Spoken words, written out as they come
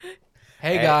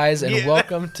Hey guys, and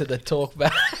welcome to the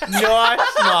Talkback. Nice.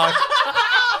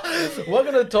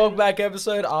 Welcome to the Talkback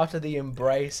episode after the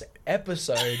Embrace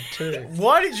episode 2.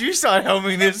 Why did you start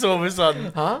helping this all of a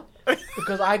sudden? Huh?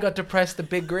 Because I got to press the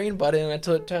big green button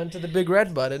until it turned to the big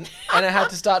red button, and I had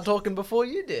to start talking before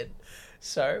you did.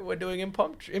 So we're doing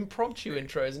impromptu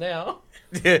intros now.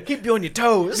 Yeah. Keep you on your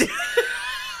toes.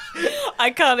 I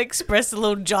can't express the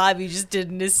little jive you just did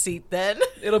in his seat then.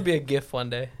 It'll be a GIF one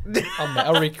day.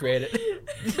 I'll recreate it.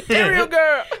 Material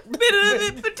girl.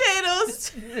 Bit of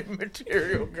potatoes.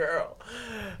 Material girl.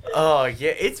 Oh,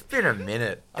 yeah, it's been a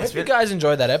minute. I hope you guys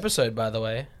enjoyed that episode, by the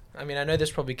way. I mean, I know this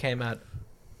probably came out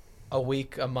a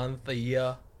week, a month, a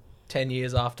year, 10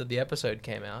 years after the episode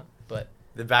came out, but...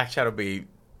 The back chat will be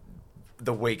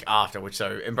the week after, which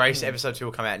so Embrace episode 2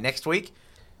 will come out next week,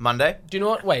 Monday. Do you know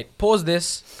what? Wait, pause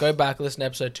this, go back, listen to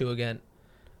episode 2 again.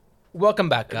 Welcome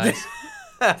back, guys.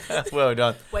 Well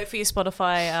done. Wait for your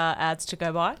Spotify ads to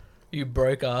go by. You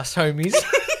broke ass homies.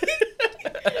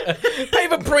 Pay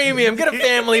for premium, get a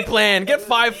family plan, get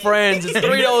 5 friends, it's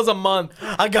 $3 a month.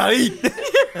 I gotta eat.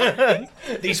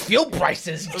 These fuel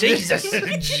prices, Jesus.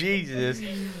 Jesus.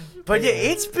 But yeah,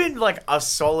 it's been like a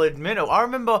solid minute. I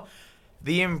remember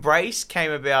the Embrace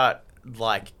came about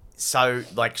so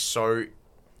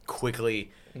quickly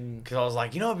because I was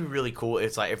like, you know, it'd be really cool.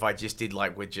 It's like if I just did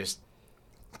like with just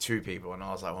 2 people, and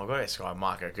I was like, well, I've got to Skye and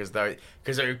Marko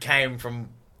because it came from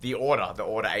the Order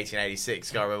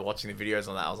 1886. I remember watching the videos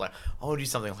on that. I was like, I want to do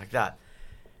something like that.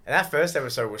 And that first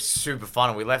episode was super fun,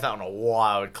 and we left that on a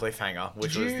wild cliffhanger,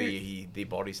 which was the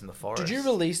bodies in the forest. Did you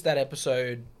release that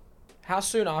episode? How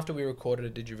soon after we recorded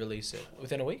it did you release it?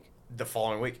 Within a week? The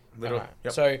following week, literally. Right.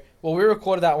 Yep. So, we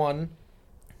recorded that one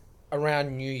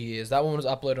around New Year's. That one was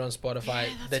uploaded on Spotify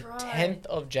the 10th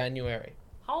of January.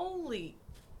 Holy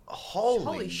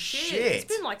shit. It's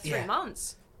been like 3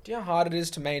 months. Do you know how hard it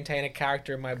is to maintain a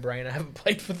character in my brain I haven't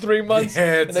played for 3 months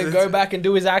Yeah, and then go back and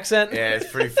do his accent? Yeah,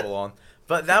 it's pretty full on.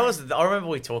 But I remember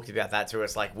we talked about that too.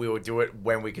 It's like we would do it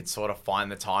when we could sort of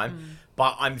find the time.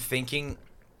 But I'm thinking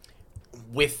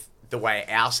with the way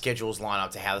our schedules line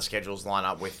up to how the schedules line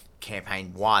up with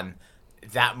campaign 1,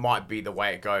 that might be the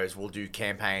way it goes. We'll do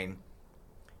campaign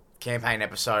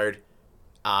episode,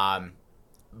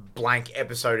 blank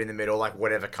episode in the middle, like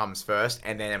whatever comes first,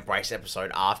 and then Embrace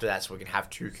episode after that, so we can have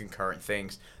 2 concurrent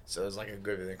things. So there's like a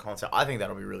good bit of concept. I think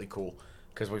that'll be really cool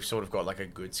because we've sort of got like a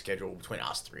good schedule between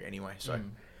us 3 anyway. So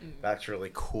that's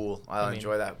really cool. I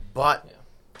enjoy that. But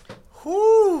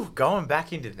going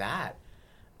back into that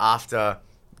after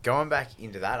God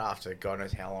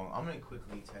knows how long. I'm going to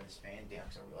quickly turn this fan down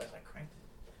because I realized I cranked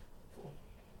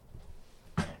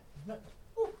it.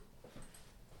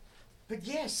 But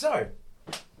yeah, so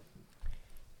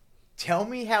tell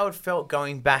me how it felt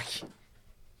going back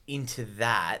into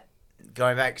that.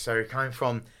 Coming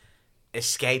from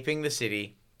escaping the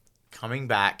city, coming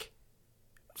back,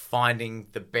 finding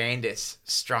the bandits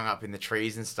strung up in the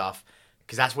trees and stuff,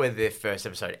 because that's where the first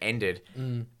episode ended.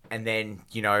 And then,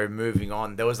 you know, moving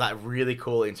on, there was that really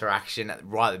cool interaction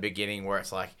right at the beginning where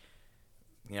it's like,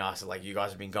 you know, I said, like, you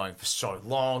guys have been going for so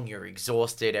long, you're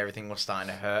exhausted, everything was starting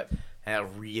to hurt, and it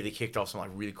really kicked off some,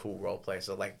 like, really cool role play.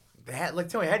 So,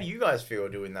 tell me, how do you guys feel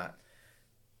doing that?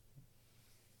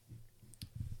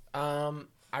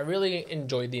 I really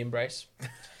enjoyed the Embrace.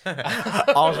 There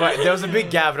was a big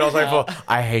gap, and I was like, well,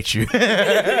 I hate you.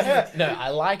 No, I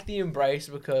like the Embrace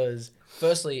because,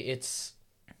 firstly, it's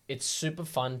super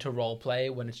fun to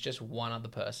roleplay when it's just one other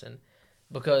person.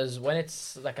 Because when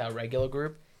it's like a regular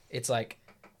group, it's like,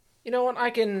 you know what,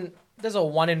 there's a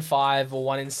 1 in 5 or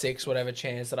 1 in 6, whatever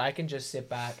chance that I can just sit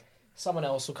back. Someone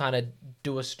else will kind of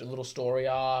do a little story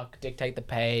arc, dictate the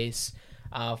pace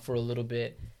for a little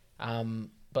bit.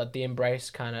 But the Embrace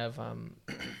kind of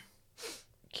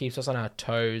keeps us on our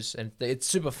toes, and it's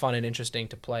super fun and interesting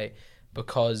to play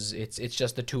because it's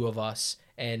just the 2 of us.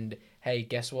 And hey,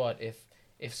 guess what? If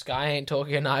Skye ain't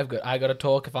talking, I gotta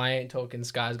talk. If I ain't talking,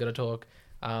 Skye's gotta talk.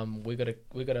 We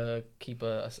gotta keep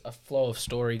a flow of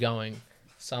story going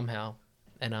somehow,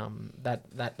 and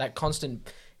that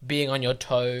constant being on your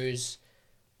toes,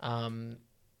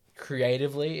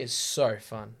 creatively is so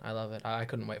fun. I love it. I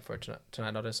couldn't wait for it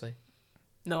tonight, honestly.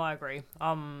 No, I agree.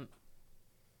 I'm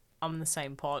the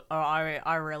same pot.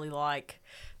 I really like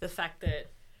the fact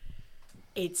that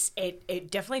it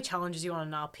definitely challenges you on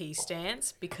an RP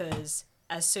stance, because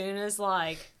as soon as,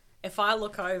 like, if I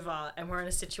look over and we're in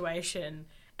a situation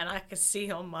and I can see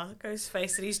on Marko's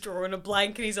face that he's drawing a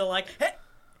blank and he's all like, hey,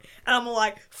 and I'm all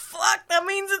like, fuck, that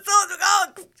means it's all,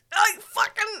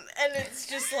 fucking, and it's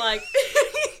just like,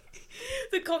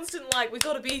 the constant, like, we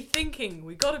gotta be thinking,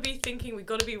 we gotta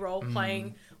be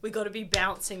role-playing, We got to be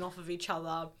bouncing off of each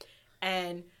other.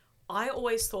 And I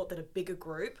always thought that a bigger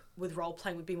group with role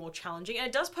playing would be more challenging. And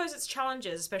it does pose its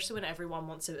challenges, especially when everyone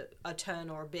wants a turn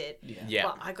or a bit. Yeah.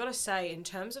 But I got to say, in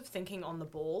terms of thinking on the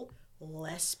ball,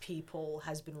 less people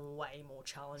has been way more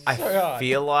challenging. I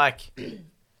feel like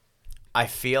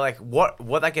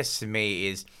what that gets to me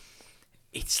is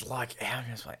it's like, I'm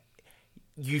just like,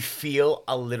 you feel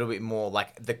a little bit more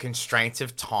like the constraints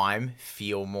of time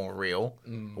feel more real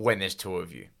when there's two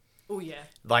of you. Oh, yeah.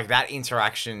 Like that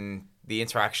interaction, the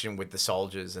interaction with the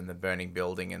soldiers and the burning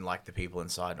building and like the people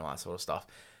inside and all that sort of stuff.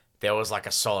 There was like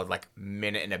a solid like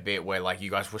minute and a bit where like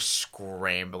you guys were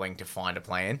scrambling to find a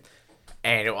plan.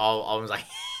 And I was like,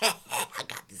 I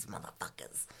got these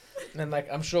motherfuckers. And like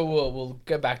I'm sure we'll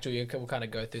go back to it. We'll kind of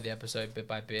go through the episode bit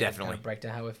by bit. Definitely. And kind of break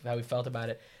down how we felt about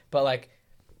it. But like,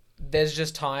 there's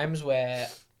just times where,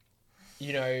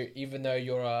 you know, even though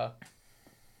you're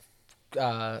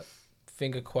a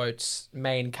finger quotes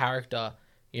main character,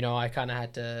 you know, I kind of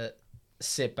had to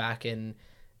sit back and,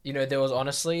 you know, there was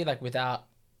honestly like without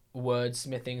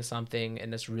wordsmithing something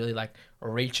and just really like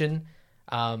reaching,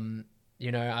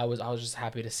 you know, I was just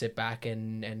happy to sit back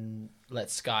and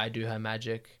let Skye do her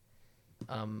magic,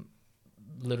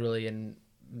 literally and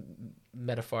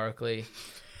metaphorically,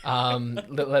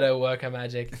 let her work her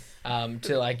magic,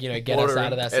 to like, you know, get us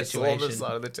out of that situation. On the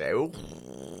side of the table.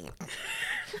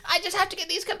 I just have to get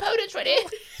these components ready.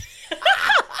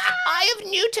 Eye of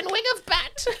Newton, wing of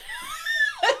bat.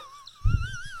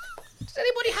 Does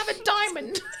anybody have a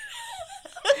diamond?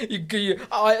 You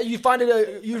find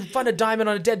a diamond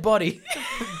on a dead body.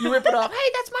 You rip it off.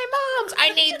 Hey, that's my mom's.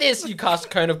 I need this. You cast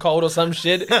Cone of Cold or some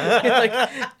shit. You're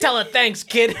like, tell her thanks,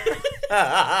 kid.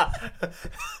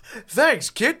 Thanks,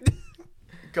 kid.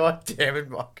 God damn it,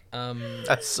 Mark.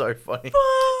 That's so funny.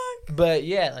 But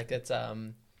yeah, like that's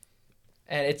and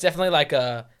it's definitely like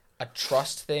a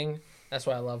trust thing. That's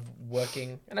why I love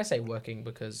working, and I say working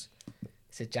because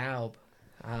it's a job.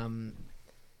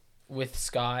 With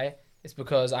Skye, it's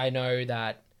because I know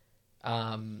that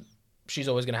she's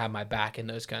always gonna have my back in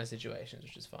those kind of situations,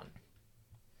 which is fun.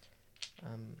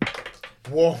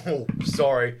 Whoa,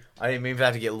 sorry, I didn't mean for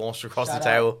that to get launched across the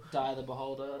table. Die the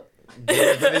Beholder.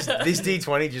 Yeah, this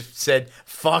D20 just said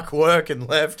fuck work and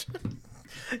left.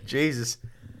 Jesus.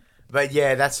 But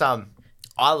yeah, that's I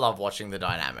love watching the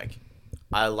dynamic.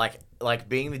 I like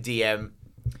being the DM.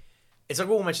 It's like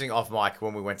we were mentioning off mic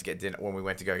when we went to go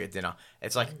get dinner.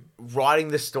 It's like writing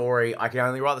the story. I can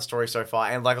only write the story so far,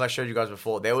 and like I showed you guys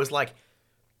before, there was like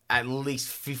at least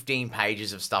 15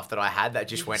 pages of stuff that I had that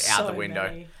just went out the window.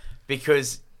 Many.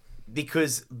 Because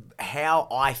how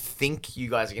I think you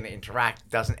guys are going to interact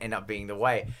doesn't end up being the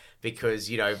way. Because,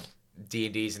 you know,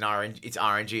 D&D is it's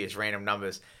RNG, it's random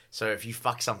numbers. So if you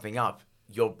fuck something up,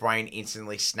 your brain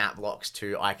instantly snap locks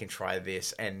to, I can try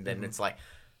this. And then it's like,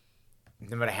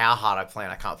 no matter how hard I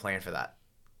plan, I can't plan for that.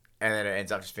 And then it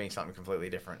ends up just being something completely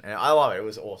different. And I love it. It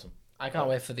was awesome. I can't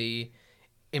wait for the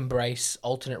Embrace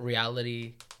alternate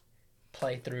reality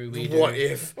playthrough we do. What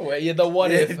if? The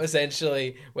what if,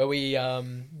 essentially, where we you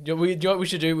know what we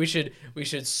should do? We should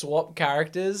swap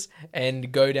characters and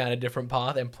go down a different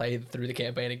path and play through the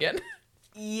campaign again.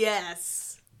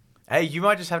 Yes. Hey, you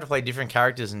might just have to play different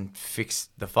characters and fix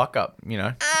the fuck up, you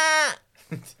know?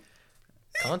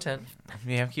 Content.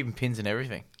 Yeah, I'm keeping pins and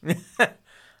everything.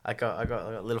 I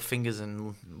got little fingers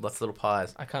and lots of little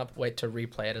pies. I can't wait to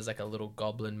replay it as like a little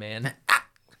goblin man.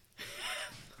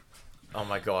 Oh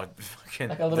my god. Fucking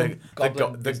Like a little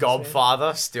goblin the businessman.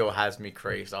 Godfather still has me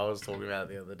creased. I was talking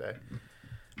about it the other day.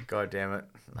 God damn it.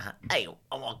 Hey,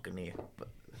 I'm walking here.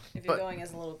 If you're going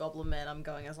as a little goblin man, I'm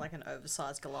going as like an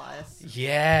oversized Goliath.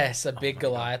 Yes, a big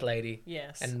Goliath lady.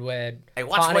 Yes. And we're Hey,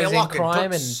 watch where partners you're in walking,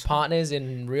 crime toots. and partners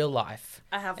in real life.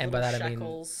 I have And little by that I mean-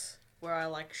 shackles where I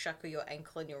like shackle your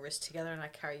ankle and your wrist together and I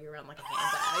carry you around like a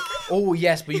handbag. Oh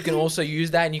yes, but you can also use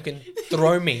that and you can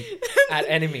throw me at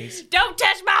enemies. Don't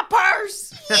touch my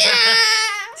purse!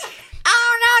 I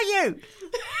don't know you.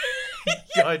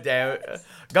 God damn it.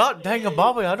 God dang it,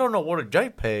 Bobby, I don't know what a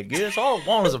JPEG is. All I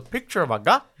want is a picture of a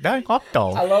goddamn hot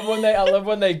dog. I love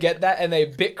when they get that and they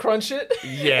bit crunch it.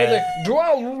 Yeah. It's like, do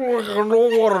I know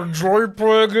what a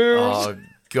JPEG is? Oh,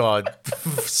 God.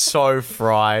 So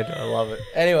fried. I love it.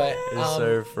 Anyway, It's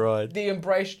so fried. the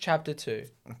Embrace Chapter 2.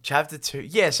 Chapter 2.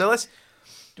 Yeah, so let's...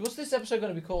 What's this episode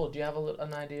going to be called? Do you have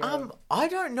an idea? I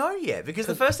don't know yet, because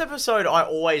the first episode I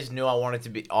always knew I wanted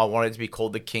it to be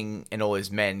called The King and All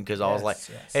His Men, because I was like,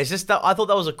 yes. it's just that I thought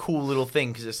that was a cool little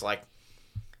thing, because it's like,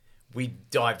 we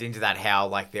dived into that, how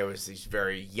like there was he's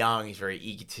very young, he's very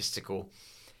egotistical,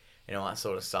 and all that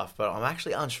sort of stuff. But I'm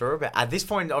actually unsure about, at this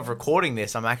point of recording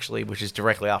this, which is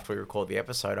directly after we record the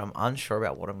episode, I'm unsure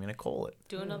about what I'm going to call it.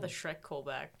 Do another Shrek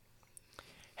callback.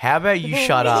 How about you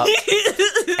shut up?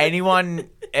 Anyone,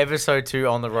 episode 2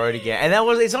 on the road again. And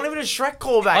it's not even a Shrek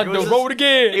callback. On the road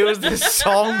again. It was the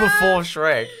song before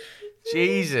Shrek.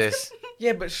 Jesus.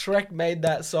 Yeah, but Shrek made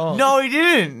that song. No, he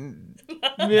didn't.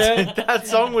 Yeah. That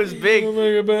song was big.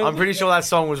 I'm pretty sure that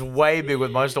song was way big with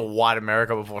most of white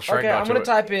America before Shrek Okay, got I'm to gonna it.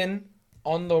 type in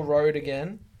 "on the road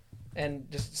again"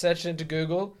 and just search into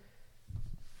Google.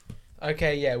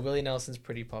 Okay, yeah, Willie Nelson's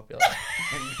pretty popular.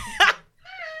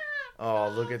 Oh,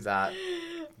 look at that.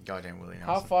 Goddamn Willie Nelson.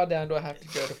 How far down do I have to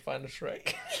go to find a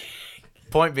Shrek?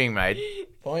 Point being made.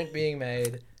 Point being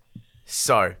made.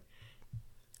 So,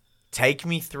 take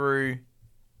me through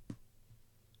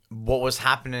what was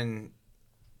happening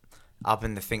up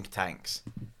in the think tanks.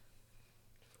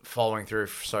 Following through,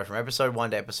 so from episode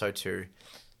 1 to episode 2,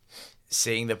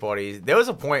 seeing the bodies. There was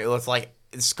a point where it's like,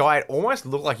 Skye, it almost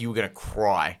looked like you were going to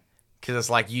cry. Because it's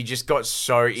like you just got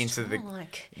so into the...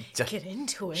 Get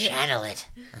into it. Channel it.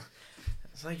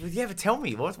 It's like, yeah, but tell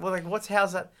me.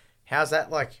 How's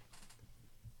that like...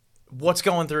 What's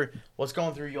going through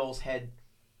y'all's head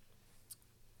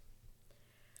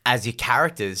as your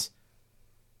characters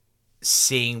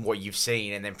seeing what you've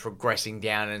seen and then progressing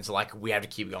down and it's like, we have to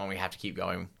keep going.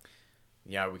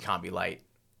 You know, we can't be late.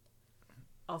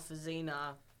 For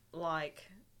Xena, like...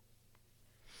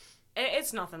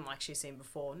 It's nothing like she's seen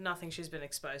before. Nothing she's been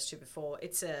exposed to before.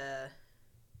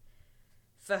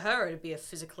 For her, it'd be a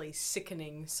physically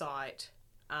sickening sight.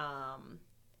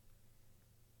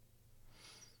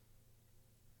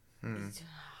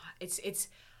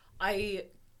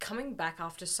 Coming back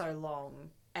after so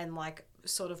long and like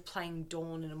sort of playing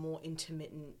Dawn in a more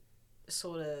intermittent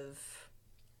sort of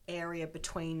area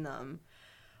between them.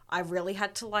 I really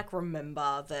had to like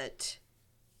remember that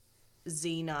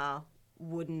Xena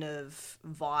wouldn't have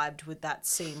vibed with that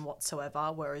scene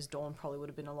whatsoever, whereas Dawn probably would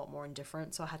have been a lot more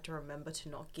indifferent. So I had to remember to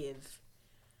not give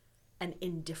an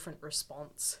indifferent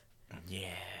response.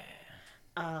 Yeah.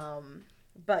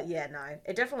 But yeah, no,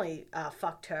 it definitely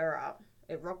fucked her up.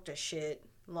 It rocked her shit.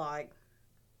 Like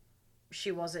she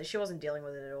wasn't dealing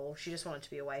with it at all. She just wanted to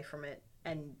be away from it.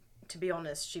 And to be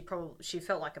honest, she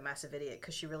felt like a massive idiot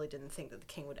because she really didn't think that the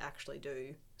king would actually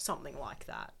do something like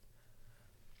that.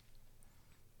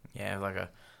 Yeah, like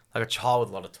a child with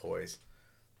a lot of toys.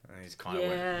 And he's kind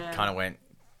of went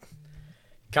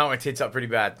tits up pretty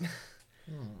bad.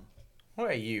 What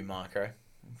about you, Marko?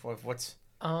 What's...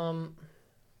 I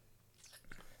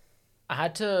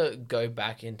had to go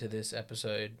back into this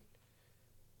episode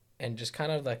and just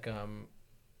kind of like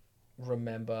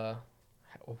remember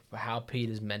how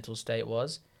Peter's mental state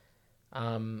was,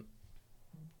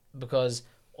 because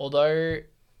although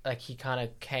like he kind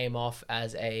of came off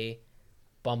as a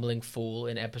bumbling fool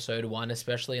in episode 1,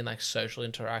 especially in like social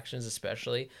interactions,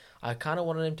 I kind of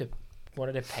wanted to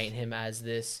paint him as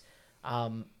this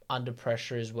under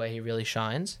pressure is where he really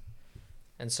shines.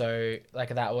 And so like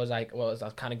that was like what I was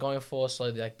kind of going for,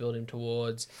 slowly like build him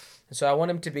towards. And so I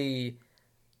want him to be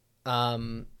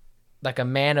like a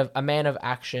man of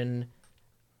action.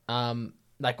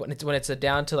 Like when it's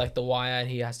down to like the wire and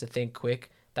he has to think quick,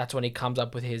 that's when he comes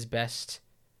up with his best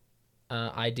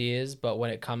ideas. But when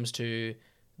it comes to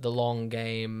the long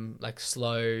game, like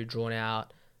slow, drawn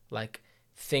out, like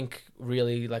think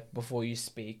really like before you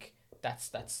speak,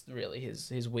 that's really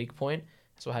his weak point.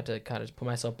 So I had to kind of put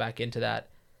myself back into that.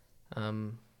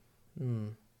 The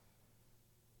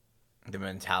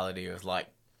mentality was like,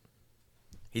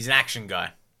 he's an action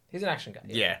guy. He's an action guy.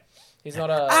 Yeah. He's not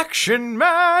a... Action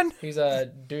man! He's a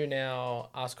do now,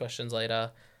 ask questions later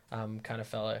kind of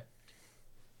fellow.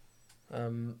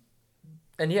 And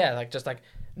yeah, like just like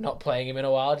not playing him in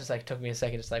a while, just like took me a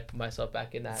second just like put myself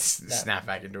back in that snap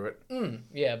back into it.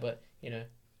 Yeah, but you know,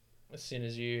 as soon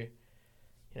as you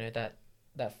know,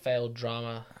 that failed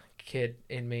drama kid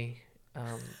in me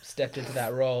stepped into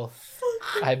that role,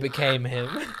 I became him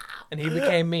and he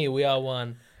became me. We are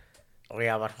one. We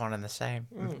are but one and the same.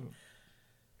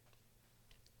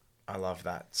 I love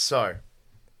that. So,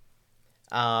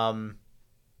 the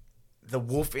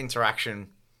wolf interaction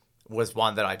was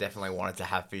one that I definitely wanted to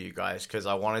have for you guys because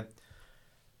I wanted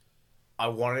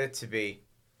it to be,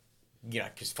 you know,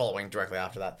 because following directly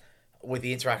after that, with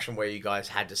the interaction where you guys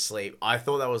had to sleep, I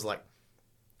thought that was like,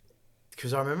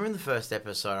 because I remember in the first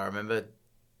episode, I remember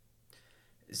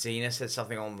Xena said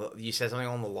something you said something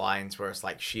on the lines where it's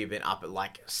like she had been up at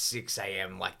like 6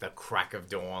 a.m, like the crack of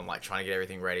dawn, like trying to get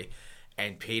everything ready.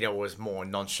 And Peter was more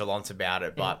nonchalant about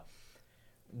it. But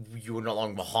you were not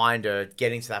long behind her,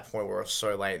 getting to that point where it was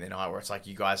so late in the night where it's like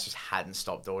you guys just hadn't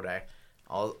stopped all day.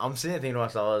 I'm sitting there thinking to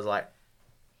myself, I was like,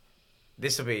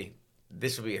 this will be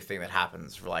a thing that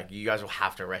happens. Like, you guys will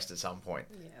have to rest at some point.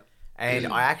 Yeah. And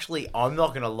I'm not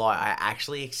going to lie, I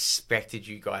actually expected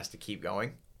you guys to keep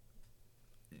going.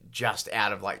 Just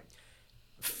out of, like,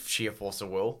 sheer force of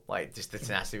will. Like, just the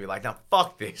tenacity to be like, no,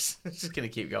 fuck this. It's just going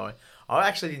to keep going. I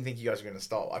actually didn't think you guys were going to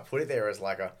stop. I put it there as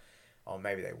like oh,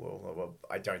 maybe they will. Well,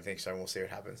 I don't think so. We'll see what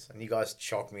happens. And you guys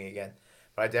shocked me again.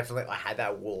 But I had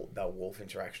that wolf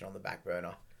interaction on the back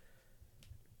burner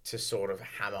to sort of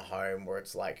hammer home where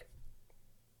it's like,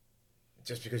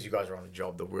 just because you guys are on a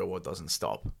job, the real world doesn't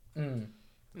stop. Mm.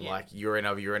 Yeah. Like, you're in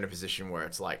a position where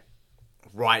it's like,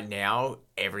 right now,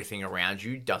 everything around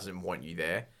you doesn't want you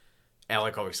there.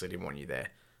 Alec obviously didn't want you there.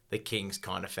 The king's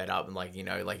kind of fed up and, like, you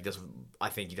know, like, I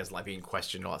think he doesn't like being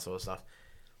questioned, all that sort of stuff.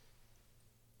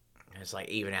 And it's like,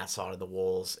 even outside of the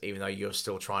walls, even though you're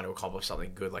still trying to accomplish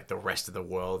something good, like, the rest of the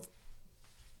world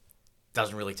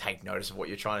doesn't really take notice of what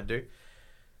you're trying to do,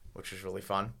 which was really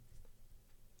fun.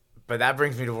 But that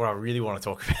brings me to what I really want to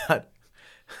talk about,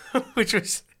 which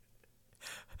was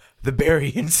the berry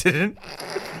incident.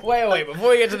 Wait, before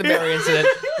we get to the berry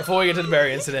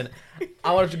incident,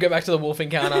 I wanted to go back to the wolf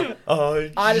encounter.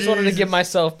 I just wanted to give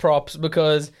myself props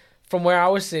because from where I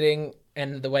was sitting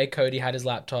and the way Cody had his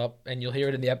laptop, and you'll hear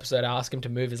it in the episode, I asked him to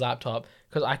move his laptop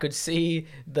because I could see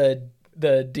the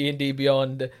D&D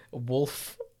Beyond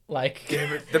wolf, like...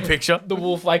 The picture? The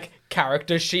wolf, like,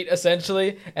 character sheet,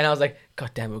 essentially. And I was like,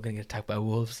 God damn it, we're going to get attacked by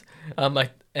wolves.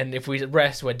 And if we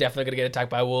rest, we're definitely going to get attacked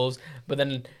by wolves. But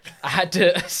then I had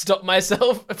to stop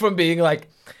myself from being like,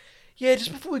 yeah,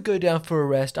 just before we go down for a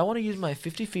rest, I want to use my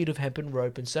 50 feet of hempen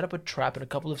rope and set up a trap and a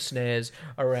couple of snares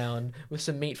around with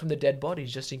some meat from the dead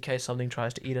bodies just in case something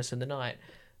tries to eat us in the night.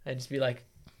 And just be like,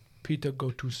 Peter, go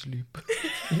to sleep.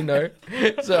 You know?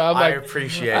 So I'm like, I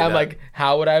appreciate that. I'm like,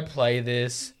 how would I play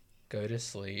this? Go to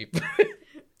sleep.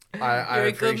 You're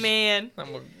a good man.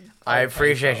 I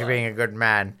appreciate you being a good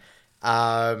man.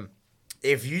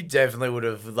 If you definitely would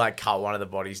have, like, cut one of the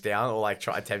bodies down or, like,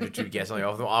 attempted to get something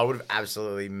off them, I would have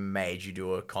absolutely made you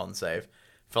do a con save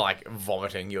for, like,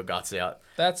 vomiting your guts out.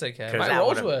 That's okay. 'Cause My that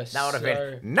rolls would've- were that would have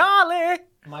so... been gnarly.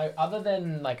 Other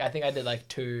than, like, I think I did, like,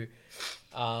 2,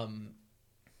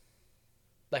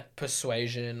 like,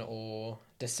 persuasion or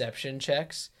deception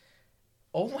checks.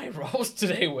 All my rolls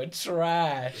today were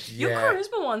trash. Your Yeah.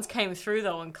 charisma ones came through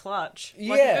though in clutch.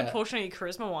 Like Yeah. a good portion of your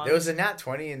charisma ones. There was a nat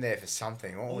 20 in there for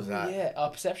something. What was that? Yeah,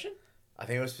 perception? I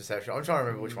think it was perception. I'm trying to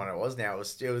remember which one it was now. It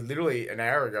was literally an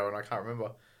hour ago and I can't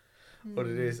remember what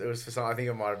it is. It was for something. I think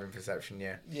it might have been perception,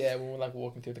 yeah. Yeah, when we're, like,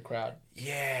 walking through the crowd.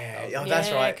 Yeah. Oh,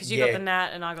 that's right. Because you got the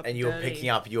nat and I got and the you were 30.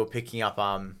 picking up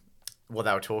what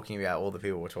they were talking about, all the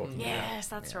people were talking about. Yes,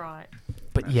 that's right.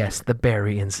 But yes, the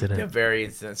berry incident. The very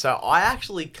incident. So I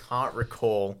actually can't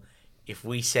recall if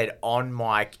we said on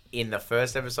mic in the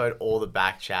first episode or the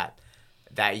back chat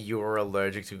that you were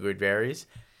allergic to good berries.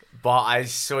 But I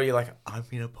saw you like, I'm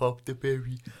gonna pop the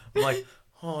berry. I'm like,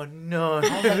 oh no. I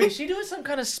was like, is she doing some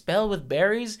kind of spell with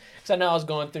berries? Because I know I was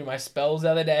going through my spells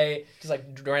the other day, just like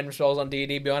random spells on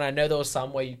D&D Beyond. I know there was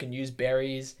some way you can use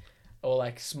berries or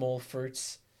like small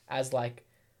fruits as like...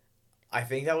 I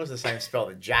think that was the same spell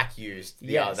that Jack used.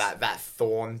 Yes. That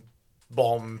thorn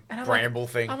bomb And I'm bramble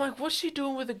thing. I'm like, what's she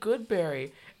doing with a good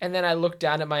berry? And then I looked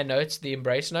down at my notes, the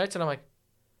embrace notes, and I'm like,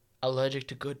 allergic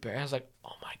to good berry. I was like,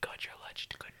 oh my God, you're allergic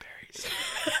to good berries.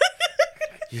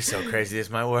 You're so crazy. This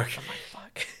might work. I'm like,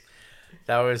 fuck.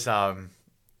 That was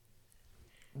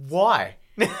why?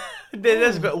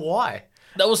 That's good. Why?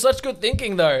 That was such good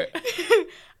thinking, though.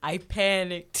 I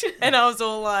panicked and I was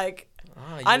all like,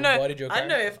 You I know embodied your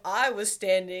character. if I was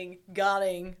standing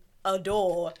guarding a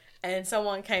door and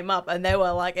someone came up and they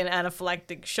were like in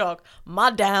anaphylactic shock,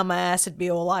 my damn ass would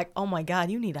be all like, oh my God,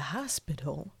 you need a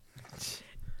hospital.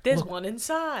 There's one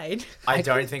inside. I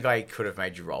don't think I could have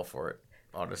made you roll for it,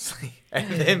 honestly. And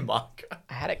then Mark,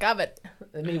 I had it covered.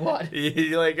 And me what?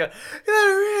 you're like, God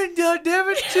damn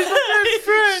it, she's my best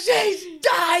friend. She's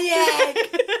dying!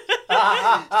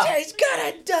 She's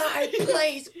gonna die,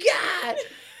 please, God!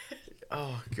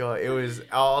 Oh God,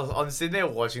 I'm sitting there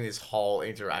watching this whole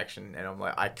interaction, and I'm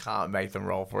like, I can't make them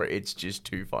roll for it. It's just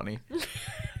too funny.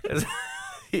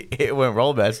 It went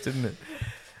roll best, didn't it?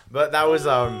 But that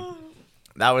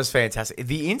was fantastic.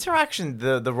 The interaction,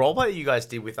 the roleplay that you guys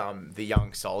did with the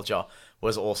young soldier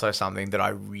was also something that I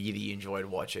really enjoyed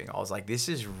watching. I was like, this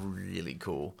is really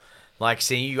cool. Like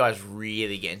seeing you guys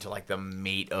really get into like the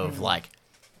meat of like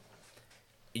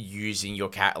using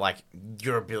your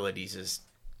your abilities as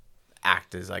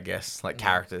actors, I guess, like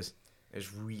characters. It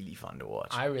was really fun to watch.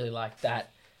 I really liked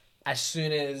that as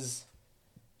soon as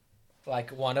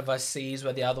like one of us sees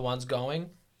where the other one's going,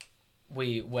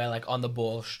 we're like on the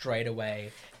ball straight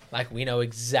away. Like we know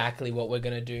exactly what we're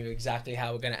gonna do, exactly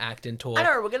how we're gonna act and talk. I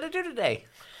know what we're gonna do today.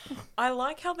 I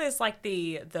like how there's like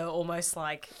the almost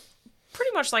like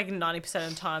pretty much like 90% of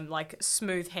the time like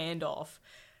smooth handoff,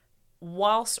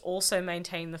 whilst also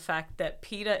maintaining the fact that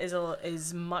Peter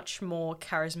is much more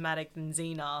charismatic than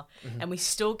Xena, and we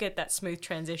still get that smooth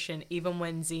transition even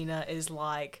when Xena is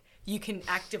like, you can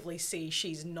actively see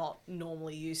she's not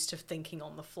normally used to thinking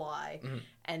on the fly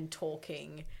and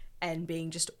talking and being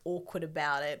just awkward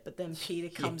about it, but then Peter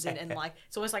comes in and like,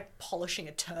 it's almost like polishing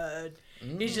a turd.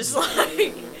 He's just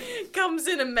like, comes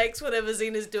in and makes whatever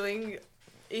Xena's doing,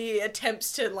 he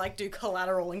attempts to like do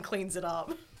collateral and cleans it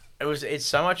up. It's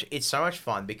so much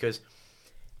fun because,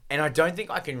 and I don't think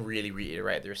I can really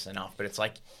reiterate this enough, but it's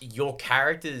like your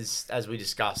characters, as we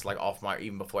discussed, like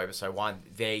even before episode 1,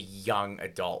 they're young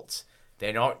adults.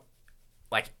 They're not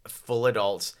like full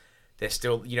adults. They're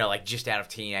still, like just out of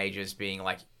teenagers being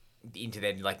like into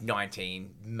their like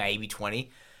 19, maybe 20.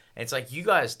 And it's like, you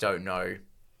guys don't know,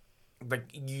 like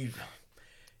you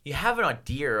have an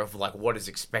idea of like what is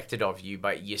expected of you,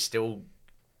 but you're still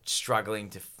struggling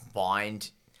to find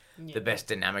the best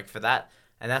dynamic for that.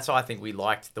 And that's why I think I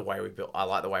like the way we built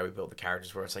the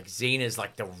characters, where it's like Xena's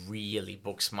like the really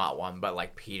book smart one, but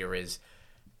like Peter is,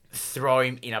 throw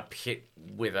him in a pit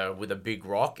with a big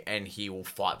rock and he will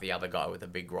fight the other guy with a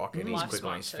big rock and he's quick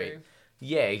on his feet.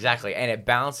 Yeah, exactly. And it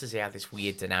balances out this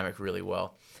weird dynamic really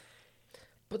well.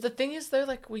 But the thing is though,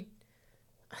 like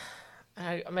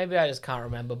maybe I just can't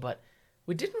remember, but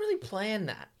we didn't really plan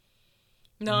that.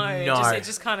 No. It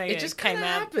just kind of came out.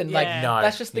 Happened. Yeah. Like, no,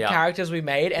 that's just the characters we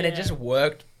made, and it just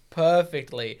worked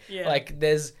perfectly. Yeah. Like,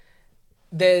 there's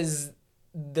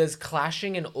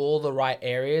clashing in all the right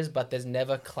areas, but there's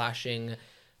never clashing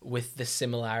with the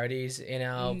similarities in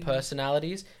our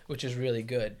personalities, which is really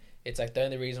good. It's like the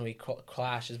only reason we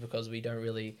clash is because we don't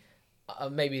really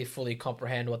maybe fully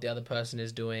comprehend what the other person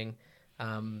is doing,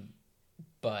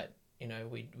 but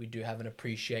we do have an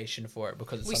appreciation for it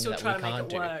because it's something that we can't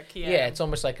do. Work, yeah, it's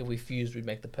almost like if we fused, we'd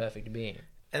make the perfect being.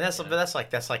 And that's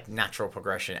like natural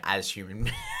progression as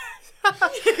human.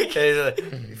 There's a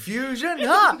fusion.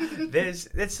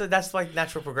 That's like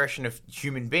natural progression of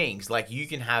human beings. Like you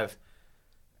can have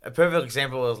a perfect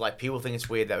example is like people think it's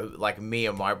weird that like me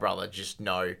and my brother just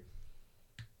know.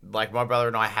 Like my brother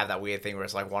and I have that weird thing where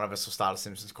it's like one of us will start a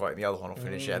Simpsons quote and the other one will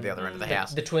finish it at the other end of the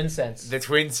house. The twin sense. The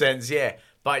twin sense, yeah.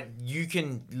 But you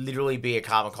can literally be a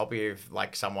carbon copy of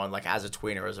like someone like as a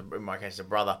twin or in my case a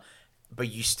brother,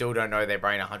 but you still don't know their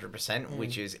brain 100%,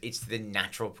 which is it's the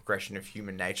natural progression of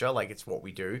human nature. Like it's what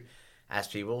we do as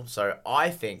people. So I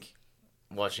think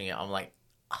watching it, I'm like,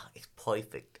 it's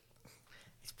perfect.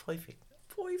 It's perfect.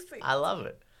 Perfect. I love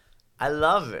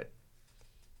it.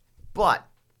 But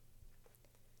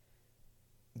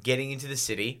getting into the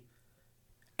city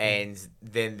and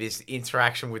then this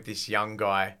interaction with this young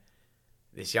guy,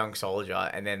 this young soldier,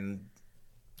 and then,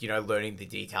 learning the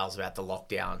details about the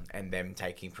lockdown and them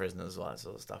taking prisoners, all that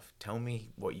sort of stuff. Tell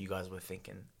me what you guys were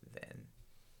thinking then.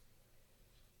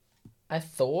 I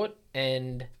thought,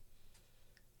 and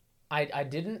I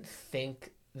didn't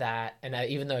think that, and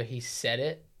even though he said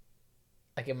it,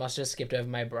 like it must have skipped over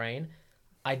my brain,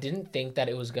 I didn't think that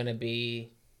it was going to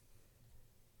be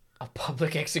a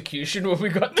public execution when we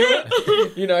got to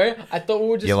it. I thought we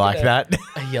were just that?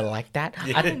 You like that? I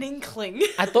had an inkling.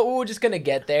 I thought we were just going to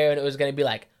get there and it was going to be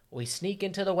like, we sneak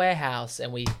into the warehouse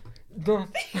and we...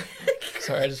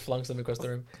 Sorry, I just flung something across the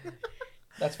room.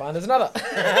 That's fine, there's another.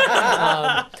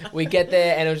 We get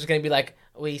there and it was just going to be like,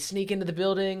 we sneak into the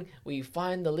building, we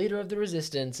find the leader of the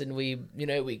resistance and we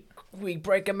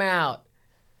break him out.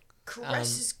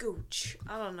 Caress his gooch.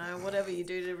 I don't know, whatever you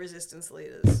do to resistance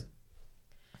leaders.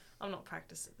 I'm not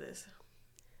practiced at this.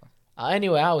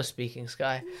 Anyway, I was speaking,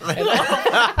 Skye.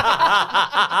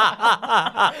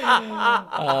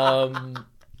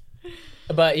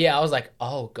 But yeah, I was like,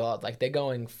 oh god, like they're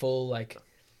going full like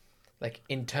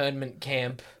internment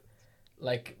camp,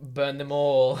 like burn them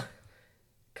all,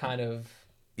 kind of.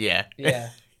 Yeah. Yeah,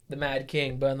 the Mad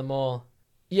King, burn them all.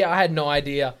 Yeah, I had no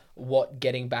idea what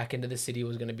getting back into the city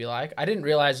was going to be like. I didn't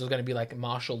realize it was going to be like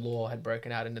martial law had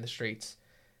broken out into the streets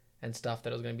and stuff, that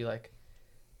it was going to be like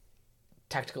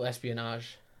tactical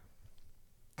espionage.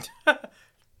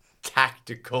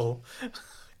 Tactical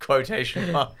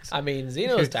quotation marks. I mean,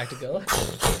 Xeno's tactical.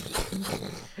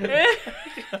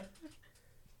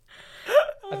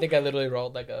 I think I literally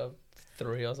rolled like a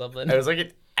 3 or something. It was like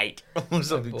an 8 or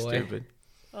something stupid.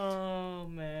 Oh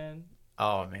man.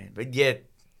 But yeah.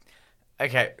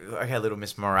 Okay, little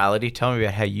Miss Morality, tell me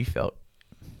about how you felt.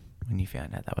 when you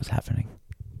found out that was happening?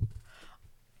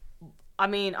 I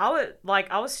mean, I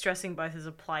was stressing both as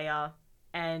a player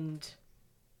and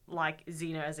like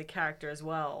Xena as a character as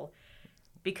well,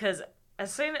 because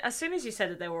as soon as you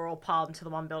said that they were all piled into the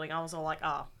one building, I was all like,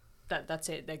 that's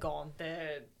it, they're gone.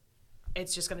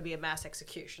 It's just going to be a mass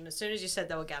execution. As soon as you said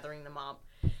they were gathering them up,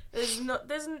 there's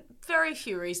very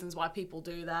few reasons why people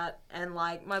do that, and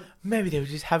like Maybe they were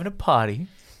just having a party.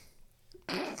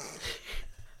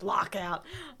 lockout.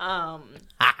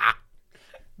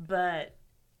 But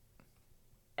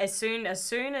as soon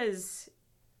as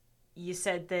you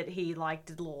said that he like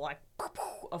did a little like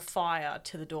a fire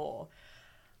to the door,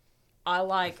 I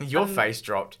like your face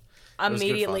dropped.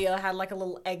 Immediately, I had like a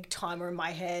little egg timer in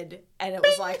my head, and it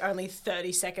was like only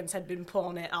 30 seconds had been put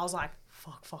on it. I was like,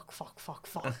 fuck.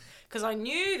 Because I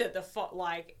knew that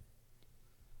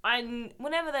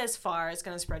whenever there's fire, it's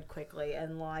going to spread quickly.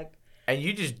 And like. And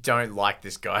you just don't like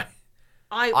this guy.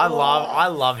 I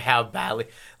love how badly.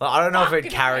 Like, I don't know if it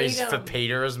Fucking carries hate for him.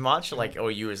 Peter as much, like, or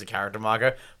you as a character,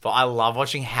 Marko, but I love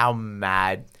watching how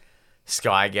mad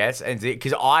Skye gets. And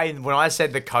because when I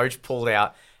said the coach pulled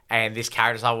out, and this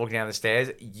character started walking down the stairs,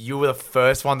 you were the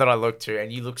first one that I looked to,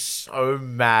 and you looked so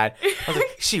mad. I was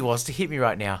like, she wants to hit me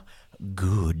right now.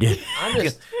 Good.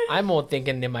 I'm more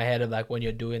thinking in my head of like when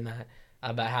you're doing that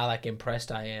about how like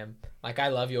impressed I am. Like I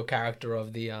love your character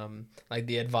of the like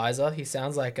the advisor. He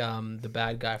sounds like the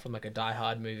bad guy from like a Die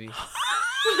Hard movie.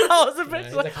 I was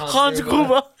he's like like Hans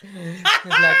Gruber. He's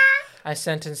like, I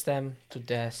sentenced them to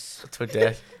death. To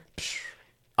death.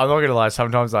 I'm not gonna lie.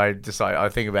 Sometimes I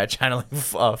think about channeling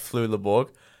Flew LeBorg.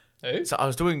 Who? So I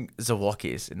was doing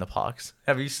Zawakis in the parks.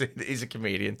 Have you seen? He's a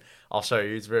comedian. I'll show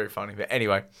you. It's very funny. But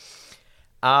anyway,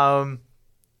 there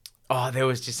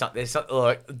was just something. There's something.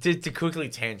 Look, to quickly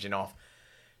tangent off.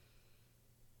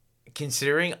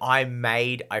 Considering I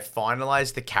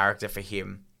finalized the character for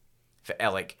him, for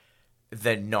Alec,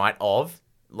 the night of.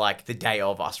 Like the day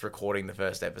of us recording the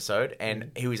first episode,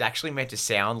 and he was actually meant to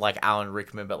sound like Alan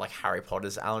Rickman, but like Harry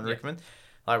Potter's Alan Rickman,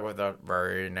 like with a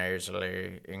very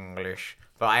nasally English.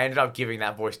 But I ended up giving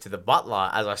that voice to the butler,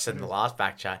 as I said in the last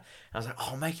back chat. I was like,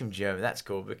 "Oh, make him German. That's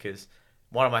cool," because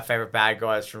one of my favorite bad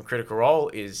guys from Critical Role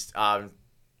is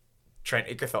Trent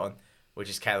Ickathon, which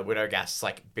is Caleb Widowgast's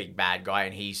like big bad guy,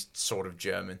 and he's sort of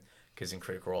German because in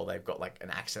Critical Role they've got like an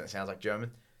accent that sounds like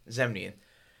German, Zemnian,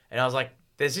 and I was like.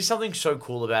 There's just something so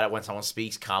cool about it when someone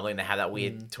speaks calmly and they have that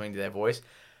weird twang to their voice.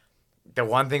 The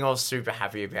one thing I was super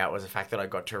happy about was the fact that I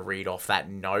got to read off that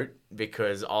note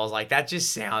because I was like, that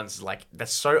just sounds like,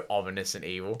 that's so ominous and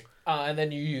evil. And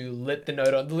then you lit the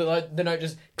note on. The note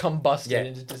just combusted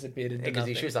and just disappeared into Because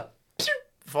nothing. she was like,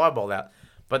 fireball out.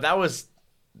 But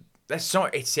it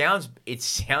sounds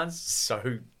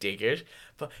so dickish,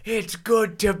 but it's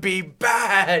good to be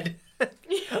bad.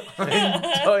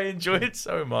 I enjoy it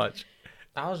so much.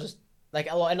 I was just like,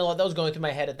 a lot that was going through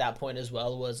my head at that point as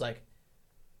well was like,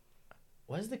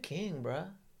 where's the king, bruh?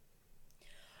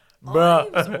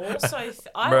 I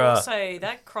also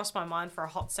that crossed my mind for a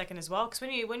hot second as well, because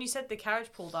when you said the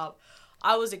carriage pulled up,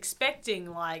 I was expecting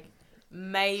like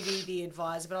maybe the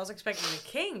advisor, but I was expecting the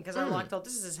king because I thought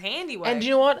this is his handiwork. And you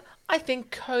know what? I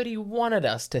think Cody wanted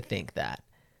us to think that,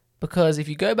 because if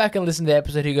you go back and listen to the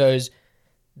episode, he goes,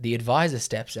 the advisor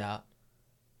steps out,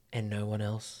 and no one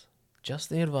else.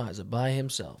 Just the advisor, by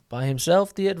himself. By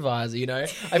himself, the advisor, you know?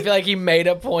 I feel like he made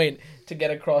a point to get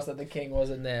across that the king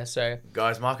wasn't there, so...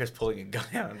 Guys, Marko's pulling a gun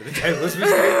out under the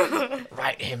table.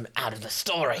 Write him out of the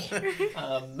story.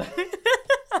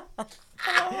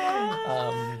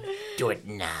 Do it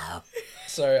now.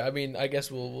 So, I mean, I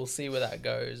guess we'll see where that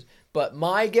goes. But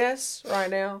my guess right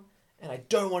now, and I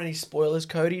don't want any spoilers,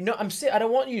 Cody. No, I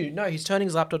don't want you. No, he's turning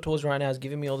his laptop towards right now. He's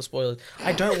giving me all the spoilers.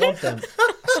 I don't want them.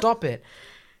 Stop it.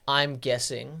 I'm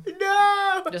guessing.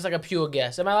 No! Just like a pure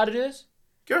guess. Am I allowed to do this?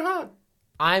 Go hard.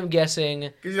 I'm guessing...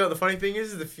 Because you know what the funny thing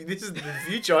is this is the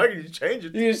future. I can just change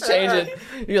it. You just change it.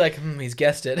 You're like, he's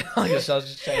guessed it. I'll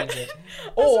just change it.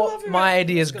 Or my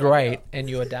idea is great and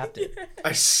you adapt it.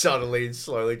 I subtly and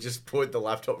slowly just put the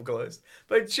laptop closed.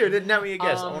 But sure, now me a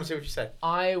guess. I want to see what you say.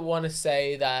 I want to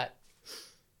say that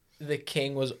the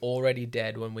king was already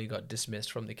dead when we got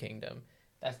dismissed from the kingdom.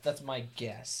 That's my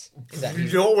guess. Is that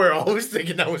Not where I was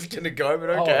thinking that was going to go,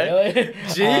 but okay. Oh, really?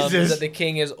 Jesus. That the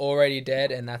king is already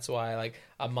dead, and that's why like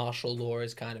a martial law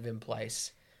is kind of in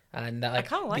place. And that,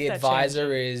 the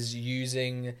advisor is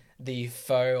using the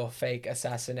faux or fake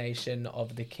assassination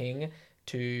of the king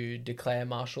to declare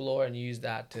martial law and use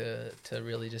that to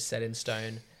really just set in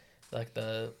stone like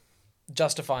the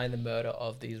justifying the murder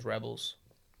of these rebels.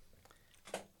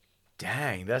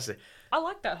 Dang, I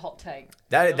like that hot take.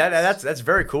 That's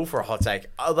very cool for a hot take.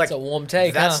 Like, It's a warm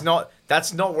take. That's not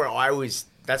where I was.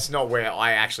 That's not where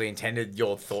I actually intended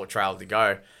your thought trail to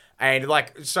go. And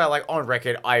like, so like on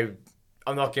record, I'm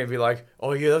not gonna be like,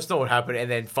 oh yeah, that's not what happened, and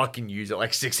then fucking use it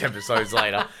like 6 episodes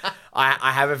later.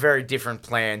 I have a very different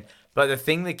plan. But the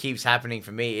thing that keeps happening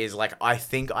for me is like, I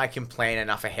think I can plan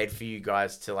enough ahead for you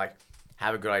guys to like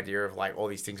have a good idea of like all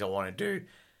these things I want to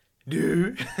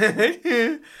do,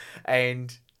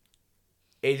 and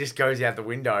it just goes out the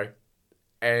window.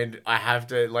 And I have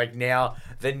to like now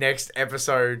the next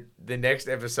episode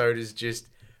is just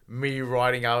me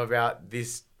writing up about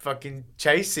this fucking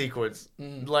chase sequence.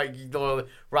 Like, or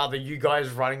rather you guys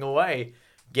running away,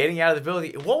 getting out of the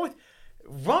building.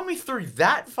 Run me through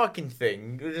that fucking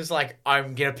thing. Just like,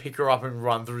 I'm gonna pick her up and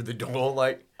run through the door.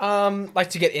 Like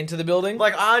to get into the building.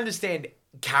 Like, I understand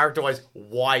character-wise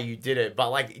why you did it, but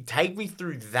like, take me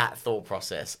through that thought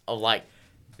process of like,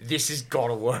 this has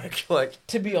gotta work. Like,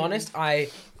 to be honest, I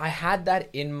had that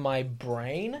in my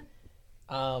brain,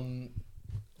 and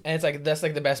it's like that's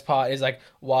like the best part is like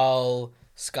while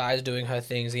Skye's doing her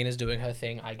thing, Xena's doing her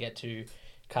thing, I get to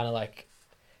kind of like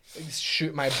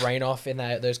shoot my brain off in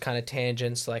those kind of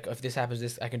tangents. Like, if this happens,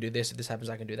 this I can do this. If this happens,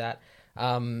 I can do that.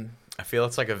 I feel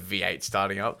it's like a V8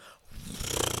 starting up.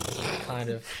 Kind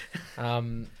of.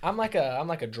 I'm like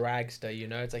a dragster, you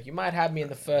know. It's like you might have me in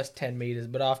the first 10 meters,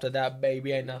 but after that,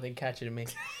 baby, ain't nothing catching me.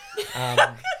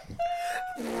 And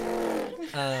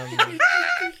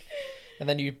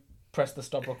then you press the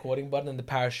stop recording button, and the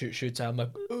parachute shoots out. I'm like,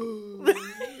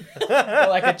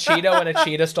 like a cheetah when a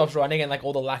cheetah stops running, and like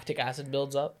all the lactic acid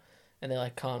builds up, and they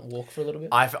like can't walk for a little bit.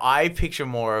 I picture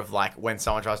more of like when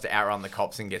someone tries to outrun the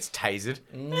cops and gets tasered,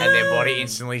 and their body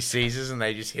instantly seizes, and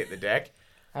they just hit the deck.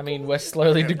 I mean, we're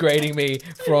slowly degrading me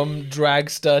from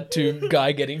dragster to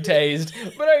guy getting tased,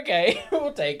 but okay,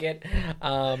 we'll take it.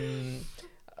 A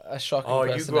shocking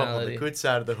personality. You grew up on the good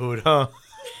side of the hood, huh?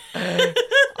 I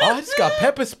just got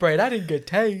pepper sprayed. I didn't get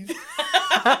tased.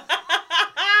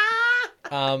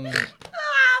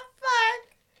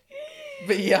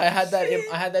 But yeah, I had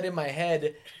that in my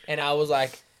head, and I was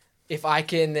like, if I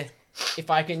can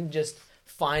just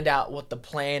find out what the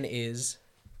plan is.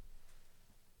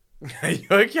 Are you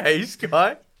okay,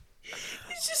 Skye?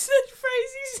 It's just that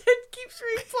phrase he said keeps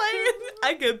replaying.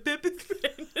 I got pepper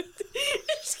sprayed.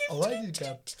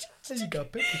 I just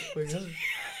got pepper sprayed.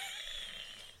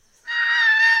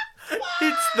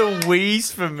 It's the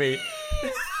wheeze for me.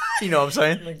 You know what I'm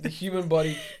saying? Like, the human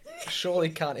body surely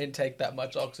can't intake that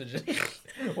much oxygen.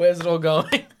 Where's it all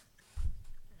going?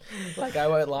 Like, I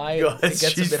won't lie. God, it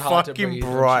gets a bit hard to breathe.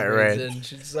 Bright red. And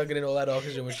she's sucking in all that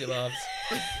oxygen when she laughs.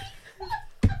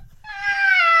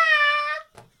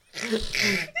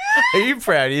 Are you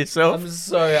proud of yourself? I'm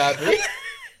so happy.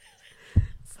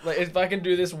 Like, if I can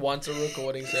do this once a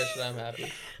recording session, I'm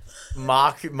happy.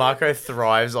 Marko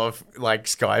thrives off like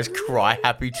Skye's cry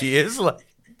happy tears. Like,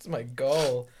 it's my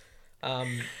goal.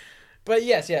 But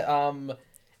yes, yeah.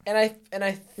 And I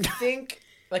think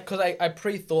like because I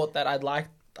pre-thought that I'd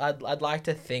like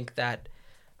to think that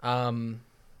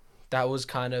that was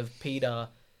kind of Peter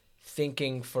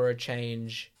thinking for a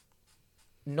change,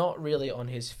 not really on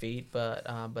his feet,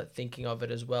 but thinking of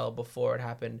it as well before it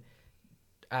happened.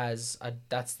 That's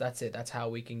it. That's how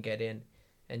we can get in.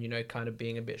 And, you know, kind of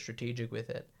being a bit strategic with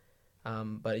it.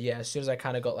 But yeah, as soon as I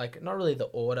kind of got like, not really the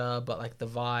order, but like the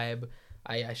vibe,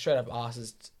 I straight up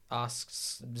asked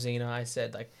Xena, I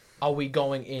said like, are we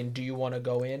going in? Do you want to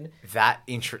go in? That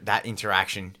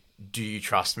interaction, do you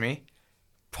trust me?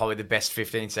 Probably the best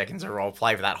 15 seconds of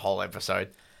roleplay for that whole episode.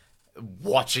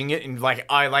 Watching it and like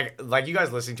you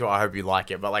guys listening to it, I hope you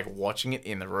like it, but like watching it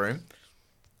in the room,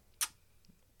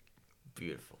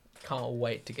 beautiful. Can't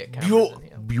wait to get cameras in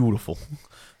here. Beautiful.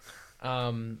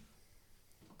 But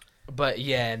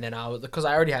yeah, and then because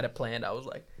I already had it planned, I was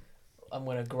like, I'm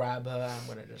gonna grab her, I'm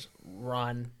gonna just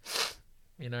run.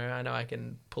 You know, I know I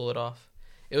can pull it off.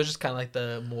 It was just kind of like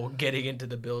the more getting into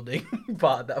the building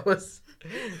part. That was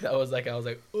like, I was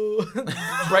like, ooh,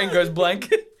 brain goes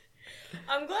blank.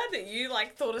 I'm glad that you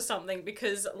like thought of something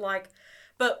because like.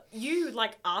 But you,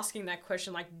 like, asking that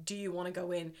question, like, do you want to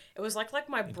go in? It was like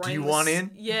my brain Do you want in?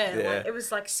 Yeah. Like, it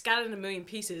was, like, scattered in a million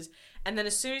pieces. And then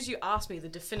as soon as you asked me the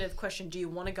definitive question, do you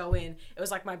want to go in? It was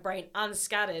like my brain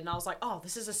unscattered. And I was like, oh,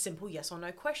 this is a simple yes or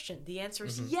no question. The answer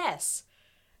is yes.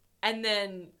 And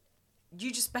then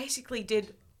you just basically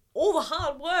did all the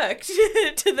hard work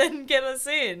to then get us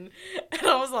in. And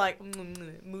I was like,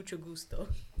 mucho gusto.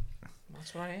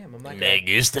 That's what I am. I'm like, Me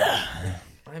gusta.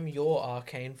 I'm your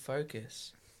arcane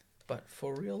focus, but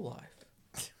for real life.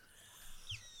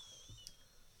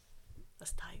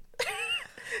 That's tight.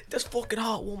 That's fucking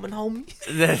heartwarming, homie.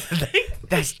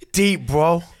 That's deep,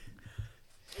 bro.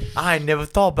 I ain't never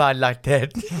thought about it like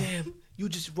that. Damn, you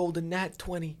just rolled a nat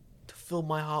 20 to fill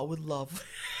my heart with love.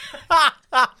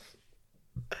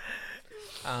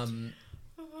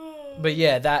 But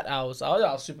yeah, that I was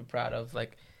super proud of,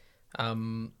 like,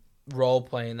 role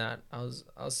playing that. I was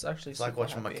actually It's like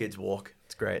watching happy. my kids walk.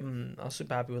 It's great. I was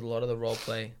super happy with a lot of the role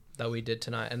play that we did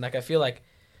tonight, and like I feel like,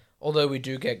 although we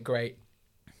do get great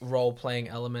role playing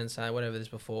elements, I went over this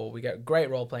before. We get great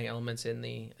role playing elements in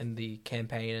the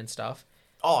campaign and stuff.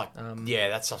 Oh, yeah,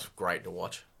 that's just great to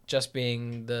watch. Just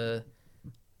being the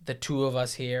two of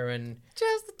us here and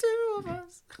Just the two of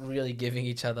us. really giving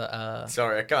each other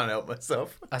Sorry, I can't help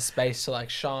myself. a space to like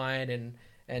shine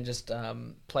and just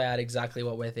play out exactly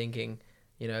what we're thinking.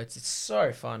 You know, it's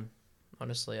so fun.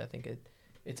 Honestly, I think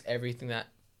it's everything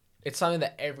it's something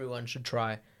that everyone should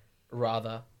try.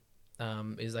 Rather,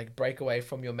 is like break away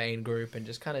from your main group and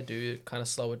just kind of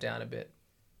slow it down a bit,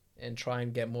 and try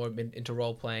and get more into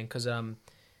role playing. Because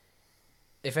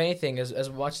if anything, as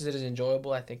much as it is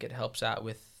enjoyable, I think it helps out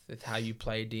with how you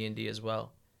play D&D as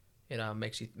well. It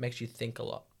makes you think a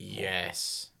lot.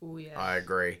 Yes. Oh yeah. I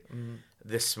agree.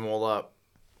 The smaller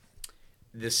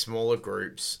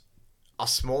groups, a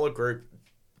smaller group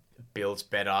builds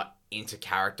better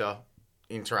inter-character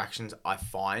interactions, I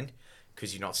find,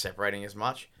 because you're not separating as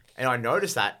much. And I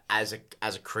noticed that as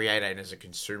a creator and as a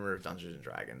consumer of Dungeons and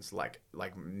Dragons, like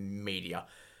media.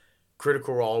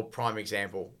 Critical Role, prime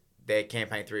example, their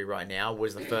campaign 3 right now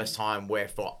was the first time where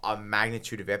for a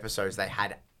magnitude of episodes they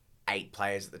had 8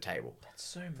 players at the table. That's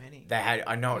so many. They had,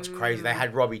 I know it's crazy, they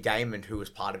had Robbie Damon, who was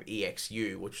part of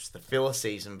EXU, which was the filler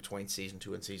season between season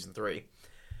 2 and season 3.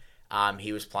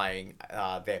 He was playing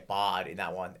their bard in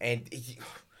that one, and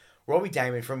Robbie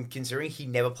Damon, from considering he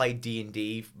never played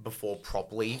D&D before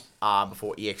properly,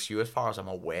 before EXU, as far as I'm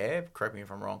aware, correct me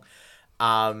if I'm wrong,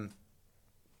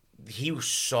 he was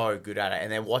so good at it.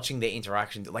 And then watching their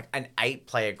interactions, like an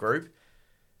 8-player group,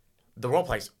 the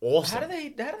roleplay's awesome. How do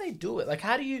they do it? Like,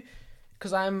 how do you?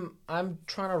 Because I'm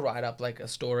trying to write up like a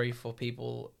story for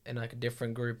people in like a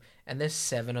different group, and there's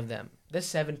 7 of them. There's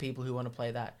 7 people who want to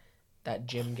play that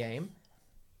gym game,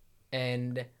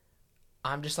 and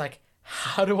I'm just like,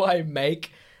 how do I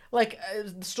make, like,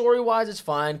 story wise it's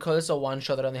fine because it's a one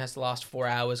shot that only has to last 4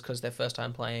 hours because they're first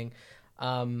time playing.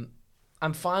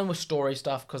 I'm fine with story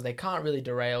stuff because they can't really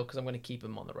derail because I'm going to keep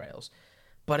them on the rails.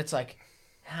 But it's like,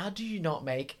 how do you not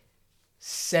make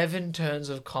 7 turns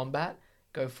of combat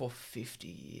go for 50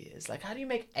 years? Like, how do you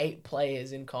make 8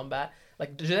 players in combat?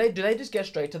 Like, do they just get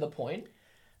straight to the point?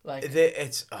 Like,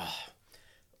 it's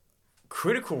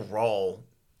Critical Role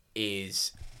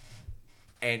is,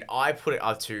 and I put it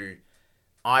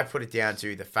down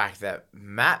to the fact that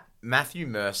Matthew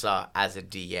Mercer as a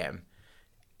DM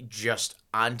just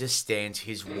understands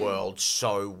his world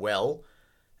so well,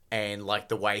 and like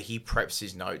the way he preps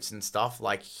his notes and stuff,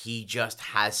 like he just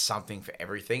has something for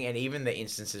everything. And even the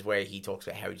instances where he talks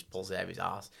about how he just pulls it out of his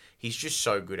ass, he's just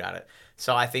so good at it.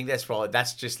 So I think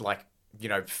that's just like,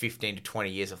 15 to 20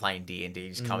 years of playing D&D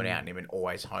just coming out in him, and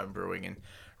always homebrewing and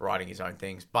writing his own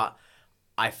things. But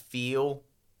I feel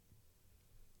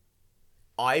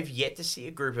I've yet to see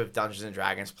a group of Dungeons and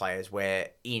Dragons players where,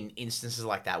 in instances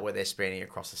like that, where they're spanning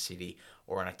across a city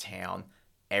or in a town,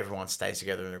 everyone stays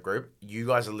together in a group. You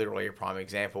guys are literally a prime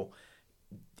example.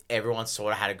 Everyone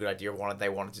sort of had a good idea of what they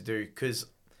wanted to do, because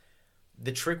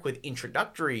the trick with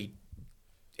introductory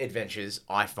adventures,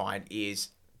 I find, is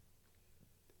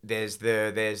there's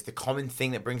the common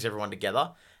thing that brings everyone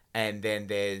together, and then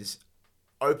there's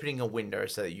opening a window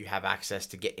so that you have access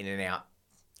to get in and out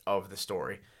of the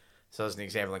story. So as an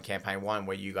example, in campaign 1,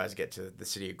 where you guys get to the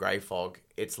city of Greyfog,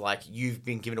 it's like you've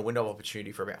been given a window of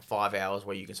opportunity for about 5 hours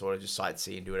where you can sort of just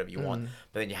sightsee and do whatever you want,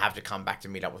 but then you have to come back to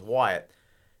meet up with Wyatt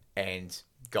and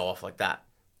go off like that.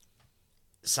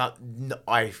 So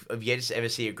I've yet to ever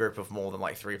see a group of more than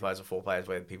like 3 players or 4 players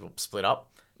where people split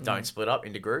up, don't split up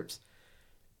into groups.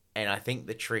 And I think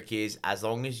the trick is, as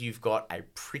long as you've got a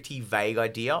pretty vague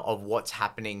idea of what's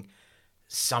happening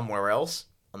somewhere else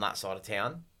on that side of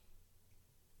town,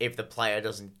 if the player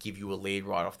doesn't give you a lead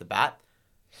right off the bat,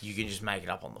 you can just make it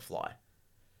up on the fly.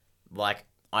 Like,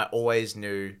 I always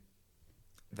knew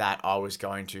that I was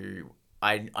going to...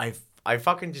 I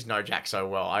fucking just know Jack so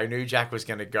well. I knew Jack was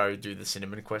going to go do the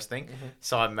cinnamon quest thing,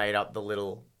 so I made up the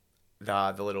little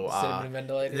cinnamon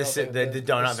vendor lady, the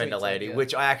donut vendor lady, yeah.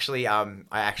 which I actually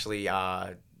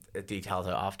detailed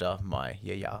her after my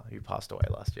yaya who passed away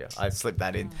last year. I slipped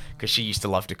that in because she used to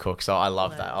love to cook, so I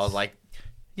love that. I was like,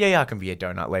 I can be a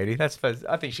donut lady.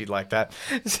 I think she'd like that.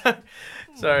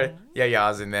 so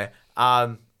Yaya's in there.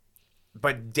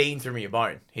 But Dean threw me a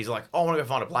bone. He's like, oh, I want to go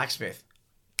find a blacksmith.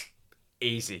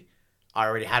 Easy. I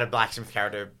already had a blacksmith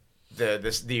character,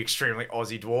 the extremely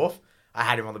Aussie dwarf. I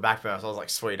had him on the back burner, so I was like,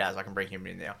 sweet as, I can bring him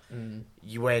in now.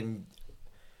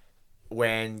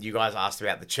 When you guys asked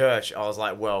about the church, I was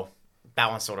like, well, that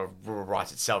one sort of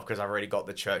writes itself because I've already got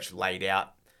the church laid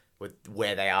out with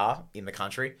where they are in the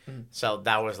country. So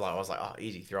that was like, I was like, oh,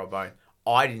 easy, throw a bone.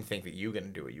 I didn't think that you were going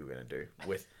to do what you were going to do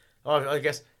with, I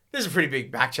guess this is a pretty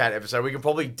big back chat episode. We can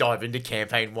probably dive into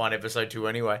campaign 1, episode 2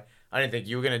 anyway. I didn't think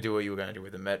you were going to do what you were going to do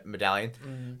with the medallion.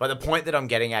 But the point that I'm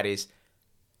getting at is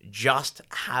just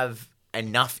have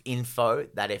enough info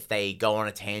that if they go on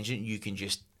a tangent, you can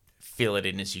just fill it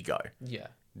in as you go. Yeah.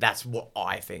 That's what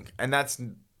I think. And that's,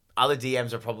 other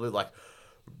DMs are probably like,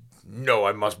 no,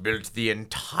 I must build the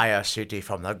entire city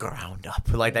from the ground up.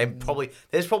 Like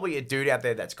there's probably a dude out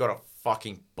there that's got a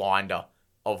fucking binder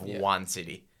of one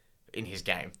city in his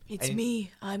game. It's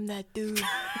me. I'm that dude.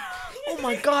 Oh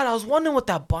my god, I was wondering what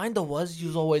that binder was you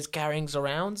was always carrying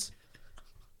around.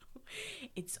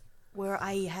 It's where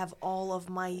I have all of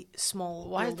my small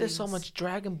Why is there so buildings. much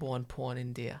Dragonborn porn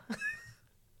in there?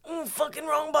 Fucking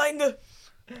wrong binder.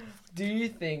 Do you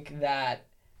think that,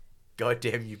 God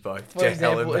damn you both. for To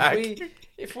hell and example, back.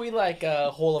 if we like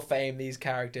Hall of Fame these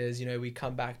characters, we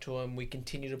come back to them, we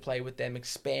continue to play with them,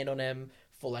 expand on them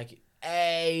for like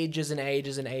ages and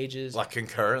ages and ages. Like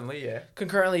concurrently, yeah.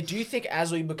 Concurrently, do you think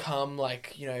as we become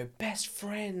like, best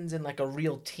friends and like a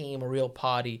real team, a real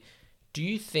party, do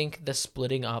you think the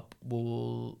splitting up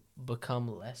will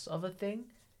become less of a thing?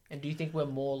 And do you think we're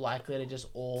more likely to just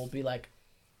all be like,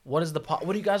 what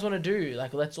do you guys want to do?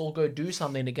 Like, let's all go do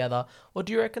something together. Or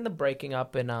do you reckon the breaking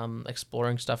up and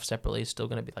exploring stuff separately is still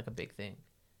going to be like a big thing?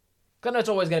 'Cause I know it's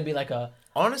always going to be like a...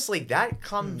 Honestly, that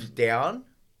comes down,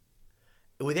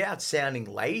 without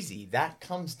sounding lazy, that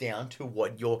comes down to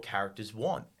what your characters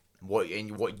want. What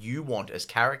you want as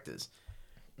characters.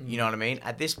 You know what I mean?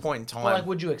 At this point in time... Well, like,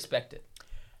 would you expect it?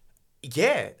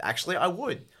 Yeah, actually, I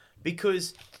would.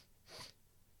 Because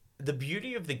the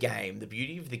beauty of the game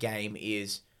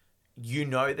is you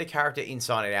know the character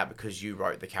inside and out because you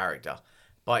wrote the character.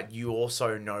 But you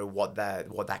also know what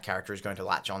that character is going to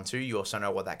latch onto. You also know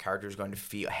what that character is going to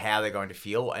feel, how they're going to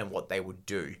feel, and what they would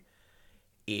do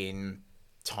in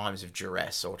times of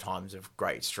duress or times of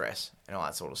great stress and all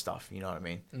that sort of stuff. You know what I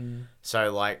mean?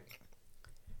 So, like,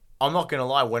 I'm not going to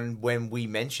lie. When we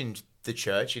mentioned the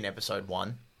church in episode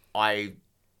 1, I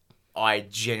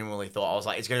genuinely thought, I was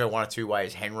like, it's going to go one of two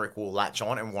ways. Henrik will latch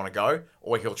on and want to go,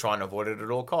 or he'll try and avoid it at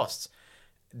all costs.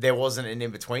 There wasn't an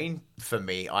in-between for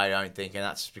me, I don't think, and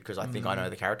that's because I think I know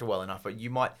the character well enough, but you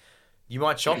might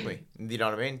shock me. You know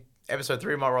what I mean? Episode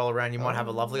 3 might roll around, you might have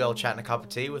a lovely old chat and a cup of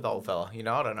tea with old fella. I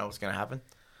don't know what's going to happen.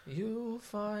 You'll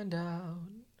find out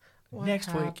what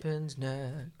Next week. happens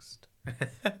next.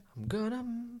 I'm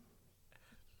gonna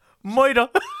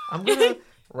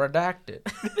redact it.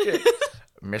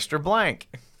 Mr. Blank.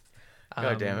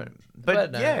 God damn it.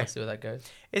 But no, yeah, let's see where that goes.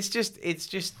 it's just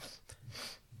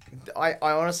I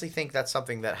honestly think that's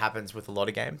something that happens with a lot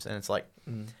of games, and it's like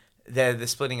the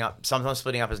splitting up. Sometimes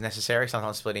splitting up is necessary,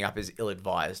 sometimes splitting up is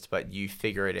ill-advised, but you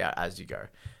figure it out as you go.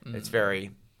 It's very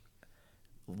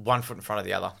one foot in front of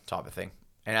the other type of thing.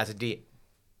 And as a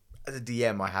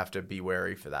DM, I have to be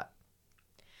wary for that.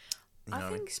 You know I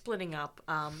what think splitting up,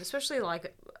 especially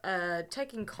like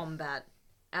taking combat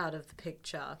out of the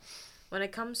picture, when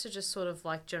it comes to just sort of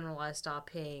like generalized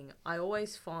RPing, I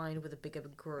always find with a bigger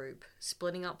group,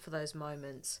 splitting up for those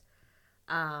moments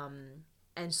and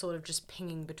sort of just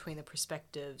pinging between the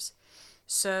perspectives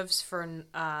serves for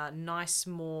nice,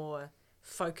 more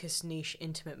focused, niche,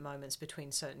 intimate moments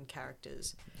between certain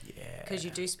characters. Yeah. Because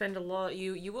you do spend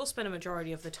you will spend a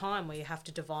majority of the time where you have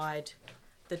to divide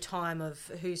the time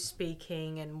of who's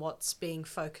speaking and what's being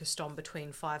focused on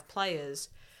between 5 players.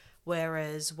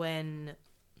 Whereas when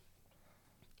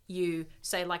you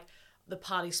say, like, the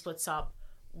party splits up,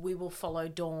 we will follow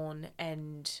Dawn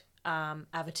and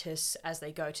Avitus as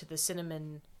they go to the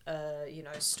cinnamon,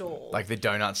 stall. Like the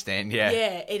donut stand, yeah.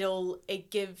 Yeah, it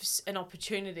gives an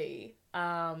opportunity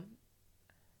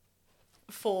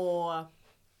for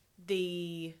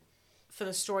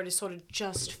the story to sort of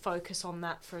just focus on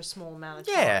that for a small amount of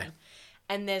time. Yeah.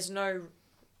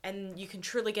 And you can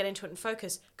truly get into it and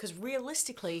focus, because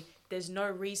realistically, there's no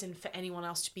reason for anyone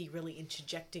else to be really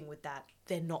interjecting with that.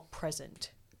 They're not present.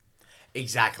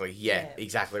 Exactly. Yeah.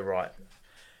 Exactly right.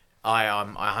 I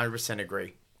 100%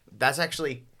 agree. I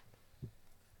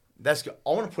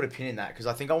want to put a pin in that, because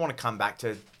I think I want to come back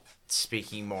to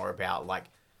speaking more about, like,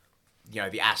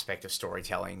 the aspect of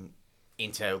storytelling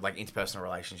into like interpersonal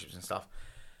relationships and stuff.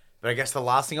 But I guess the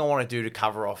last thing I want to do to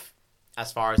cover off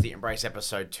as far as the Embrace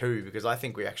episode 2, because I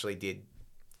think we actually did,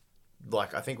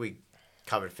 like, I think we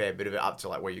covered a fair bit of it up to,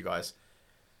 like, where you guys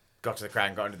got to the crowd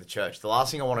and got into the church. The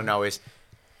last thing I want to know is,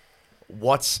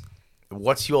 what's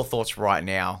your thoughts right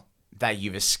now that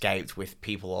you've escaped with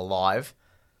people alive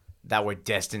that were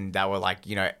destined, that were, like,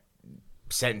 you know,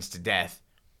 sentenced to death?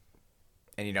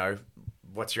 And, you know,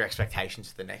 what's your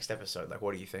expectations for the next episode? Like,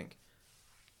 what do you think?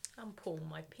 I'm pulling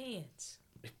my pants.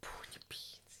 Pull your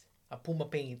pants. I pull my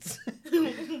pants.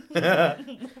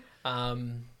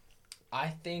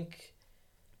 I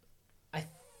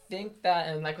think that,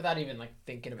 and like without even like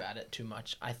thinking about it too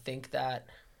much, I think that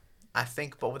I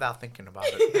think, but without thinking about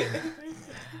it.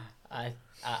 I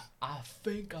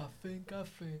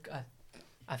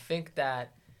think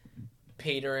that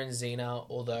Peter and Xena,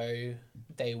 although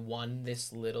they won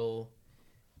this little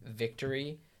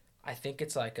victory, I think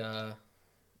it's like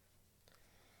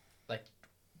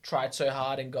tried so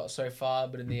hard and got so far,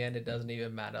 but in the end it doesn't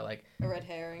even matter. Like A red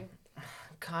herring.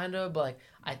 kind of, but like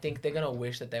I think they're gonna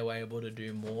wish that they were able to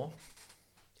do more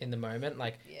in the moment.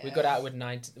 Like we got out with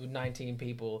 19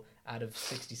 people out of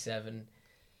 67,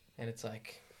 and it's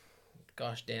like,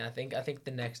 gosh damn. I think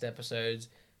the next episode's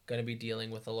gonna be dealing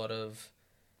with a lot of,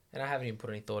 and I haven't even put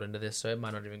any thought into this, so it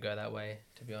might not even go that way.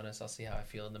 To be honest, I'll see how I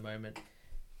feel in the moment.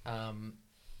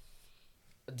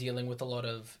 Dealing with a lot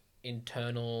of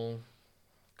internal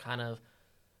kind of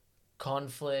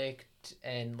conflict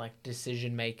and like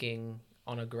decision making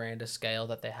on a grander scale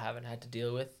that they haven't had to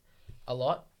deal with a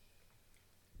lot,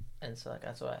 and so like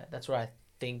that's where I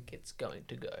think it's going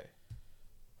to go,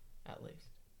 at least.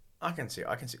 I can see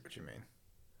what you mean.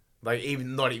 Like,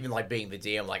 even not even like being the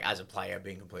DM, like as a player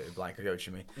being completely blank. I get what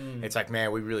you mean. It's like,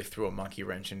 man, we really threw a monkey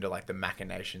wrench into like the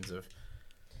machinations of.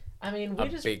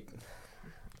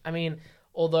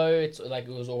 Although it's like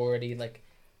it was already like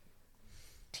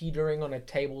teetering on a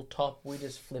tabletop, we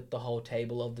just flipped the whole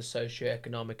table of the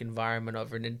socioeconomic environment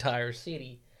of an entire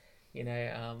city. You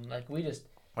know,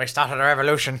 We started a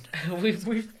revolution.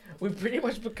 we've pretty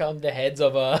much become the heads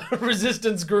of a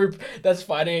resistance group that's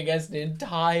fighting against an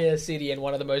entire city and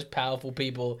one of the most powerful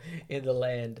people in the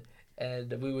land.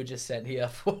 And we were just sent here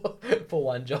for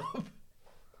one job.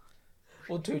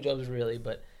 Well, two jobs really,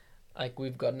 but like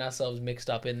we've gotten ourselves mixed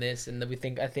up in this, and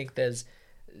I think there's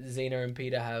Xena and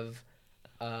Peter have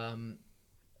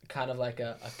kind of like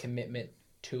a commitment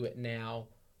to it now,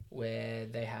 where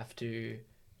they have to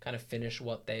kind of finish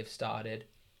what they've started.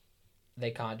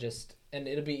 They can't just, and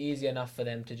it'll be easy enough for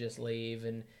them to just leave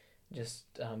and just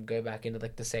go back into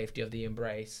like the safety of the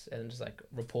Embrace and just like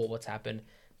report what's happened.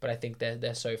 But I think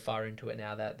they're so far into it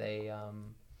now that they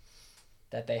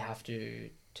have to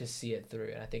see it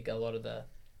through. And I think a lot of the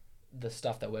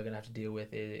stuff that we're gonna have to deal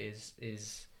with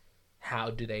is how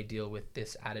do they deal with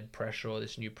this added pressure or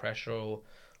this new pressure or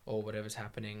whatever's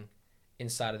happening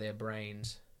inside of their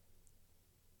brains.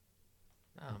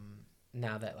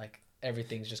 Now that like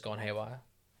everything's just gone haywire.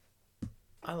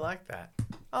 I like that.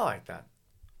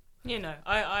 You know,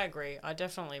 I agree. I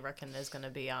definitely reckon there's going to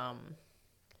be a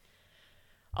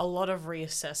lot of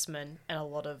reassessment and a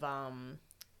lot of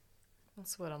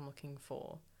what's the word I'm looking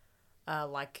for?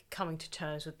 Like coming to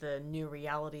terms with the new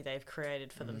reality they've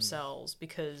created for themselves,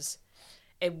 because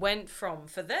it went from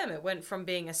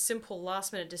being a simple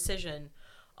last minute decision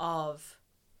of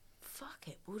fuck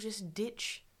it, we'll just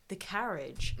ditch the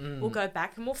carriage. We'll go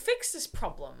back and we'll fix this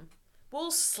problem. We'll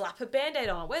slap a band-aid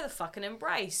on it. We're the fucking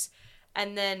Embrace.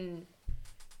 And then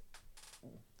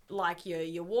like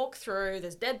you walk through,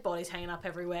 there's dead bodies hanging up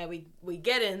everywhere. We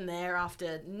get in there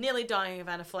after nearly dying of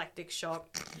anaphylactic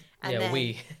shock. And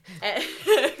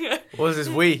What is this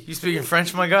we? You speaking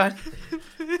French, my guy?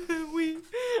 I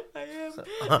am.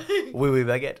 Oui,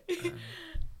 baguette.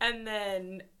 And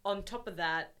then on top of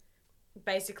that,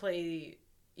 basically,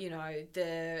 you know,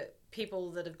 the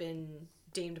people that have been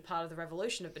deemed a part of the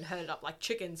revolution have been herded up like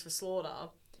chickens for slaughter.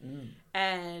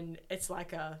 And it's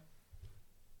like a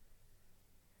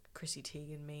Chrissy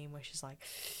Teigen meme where she's like,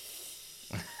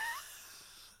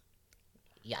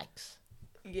 Yikes.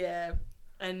 yeah.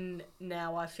 And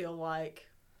now I feel like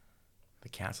the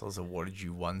council has awarded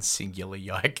you one singular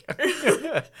yike.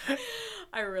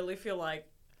 I really feel like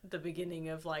the beginning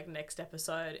of like next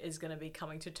episode is going to be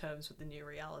coming to terms with the new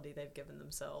reality they've given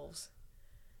themselves.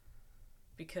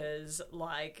 Because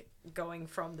like going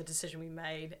from the decision we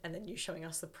made and then you showing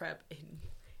us the prep in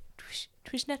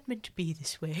it was not meant to be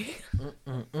this way.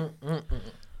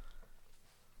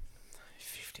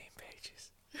 15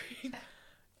 pages.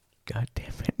 God damn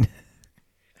it.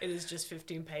 It is just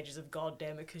 15 pages of God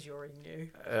damn it because you're new.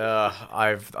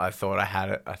 I thought I had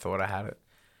it.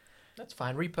 That's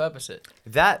fine. Repurpose it.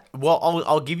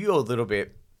 I'll give you a little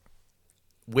bit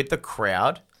with the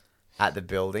crowd at the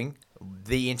building,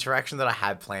 the interaction that I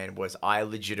had planned was I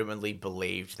legitimately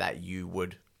believed that you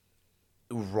would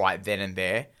right then and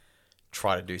there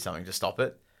try to do something to stop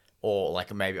it. Or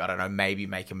like maybe, I don't know, maybe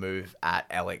make a move at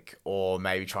Alec, or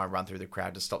maybe try and run through the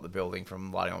crowd to stop the building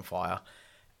from lighting on fire.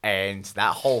 And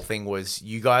that whole thing was,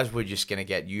 you guys were just going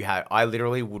to I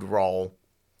literally would roll,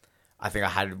 I think I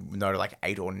had noted like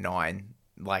 8 or 9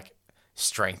 like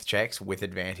strength checks with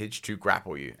advantage to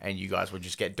grapple you. And you guys would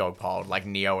just get dogpiled like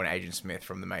Neo and Agent Smith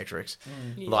from The Matrix.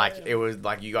 Like it was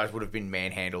like you guys would have been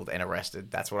manhandled and arrested.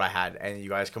 That's what I had. And you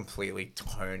guys completely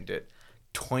toined it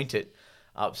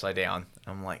upside down.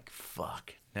 I'm like,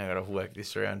 fuck, now I gotta work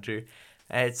this around too.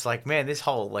 And it's like, man, this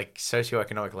whole like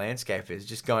socioeconomic landscape is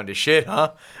just going to shit,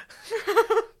 huh?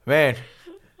 Man,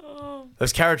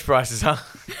 those carriage prices, huh?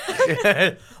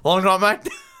 Long night,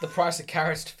 mate. The price of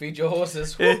carrots to feed your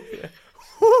horses. Baby,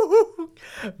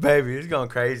 it's going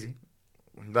crazy.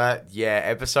 But yeah,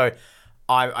 episode,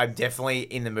 I'm definitely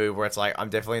in the mood where it's like, I'm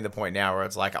definitely in the point now where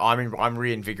it's like, I'm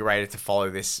reinvigorated to follow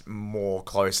this more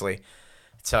closely.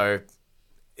 So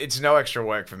it's no extra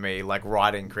work for me. Like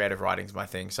creative writing's my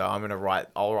thing. So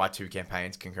I'll write 2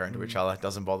 campaigns concurrent to each other. It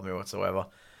doesn't bother me whatsoever.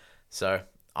 So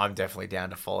I'm definitely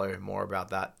down to follow more about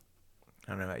that.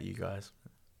 I don't know about you guys.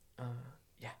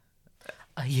 Yeah.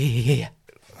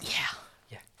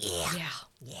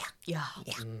 Yeah.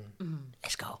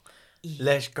 Let's go.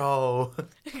 Let's go.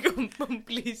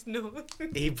 Please no.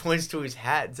 He points to his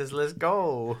hat and says, let's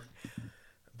go.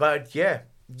 But yeah,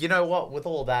 you know what? With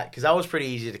all that, because that was pretty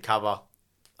easy to cover.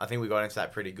 I think we got into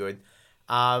that pretty good.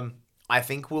 I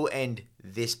think we'll end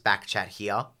this back chat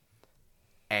here,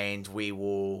 and we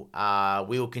will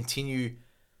continue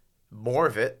more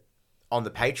of it on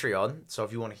the Patreon. So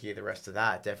if you want to hear the rest of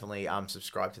that, definitely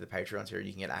subscribe to the Patreon so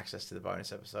you can get access to the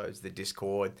bonus episodes, the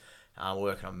Discord. We're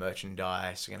working on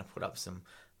merchandise. We're gonna put up some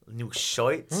new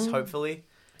shirts, hopefully.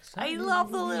 I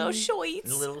love the little shorts.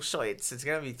 The little shirts. It's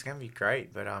gonna be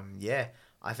great. But yeah,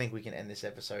 I think we can end this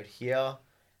episode here.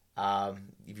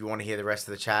 If you want to hear the rest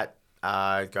of the chat,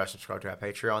 go subscribe to our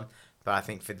Patreon. But I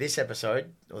think for this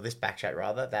episode, or this back chat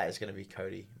rather, that is going to be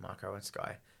Cody, Marko, and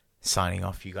Skye signing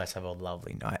off. You guys have a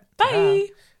lovely night. Bye.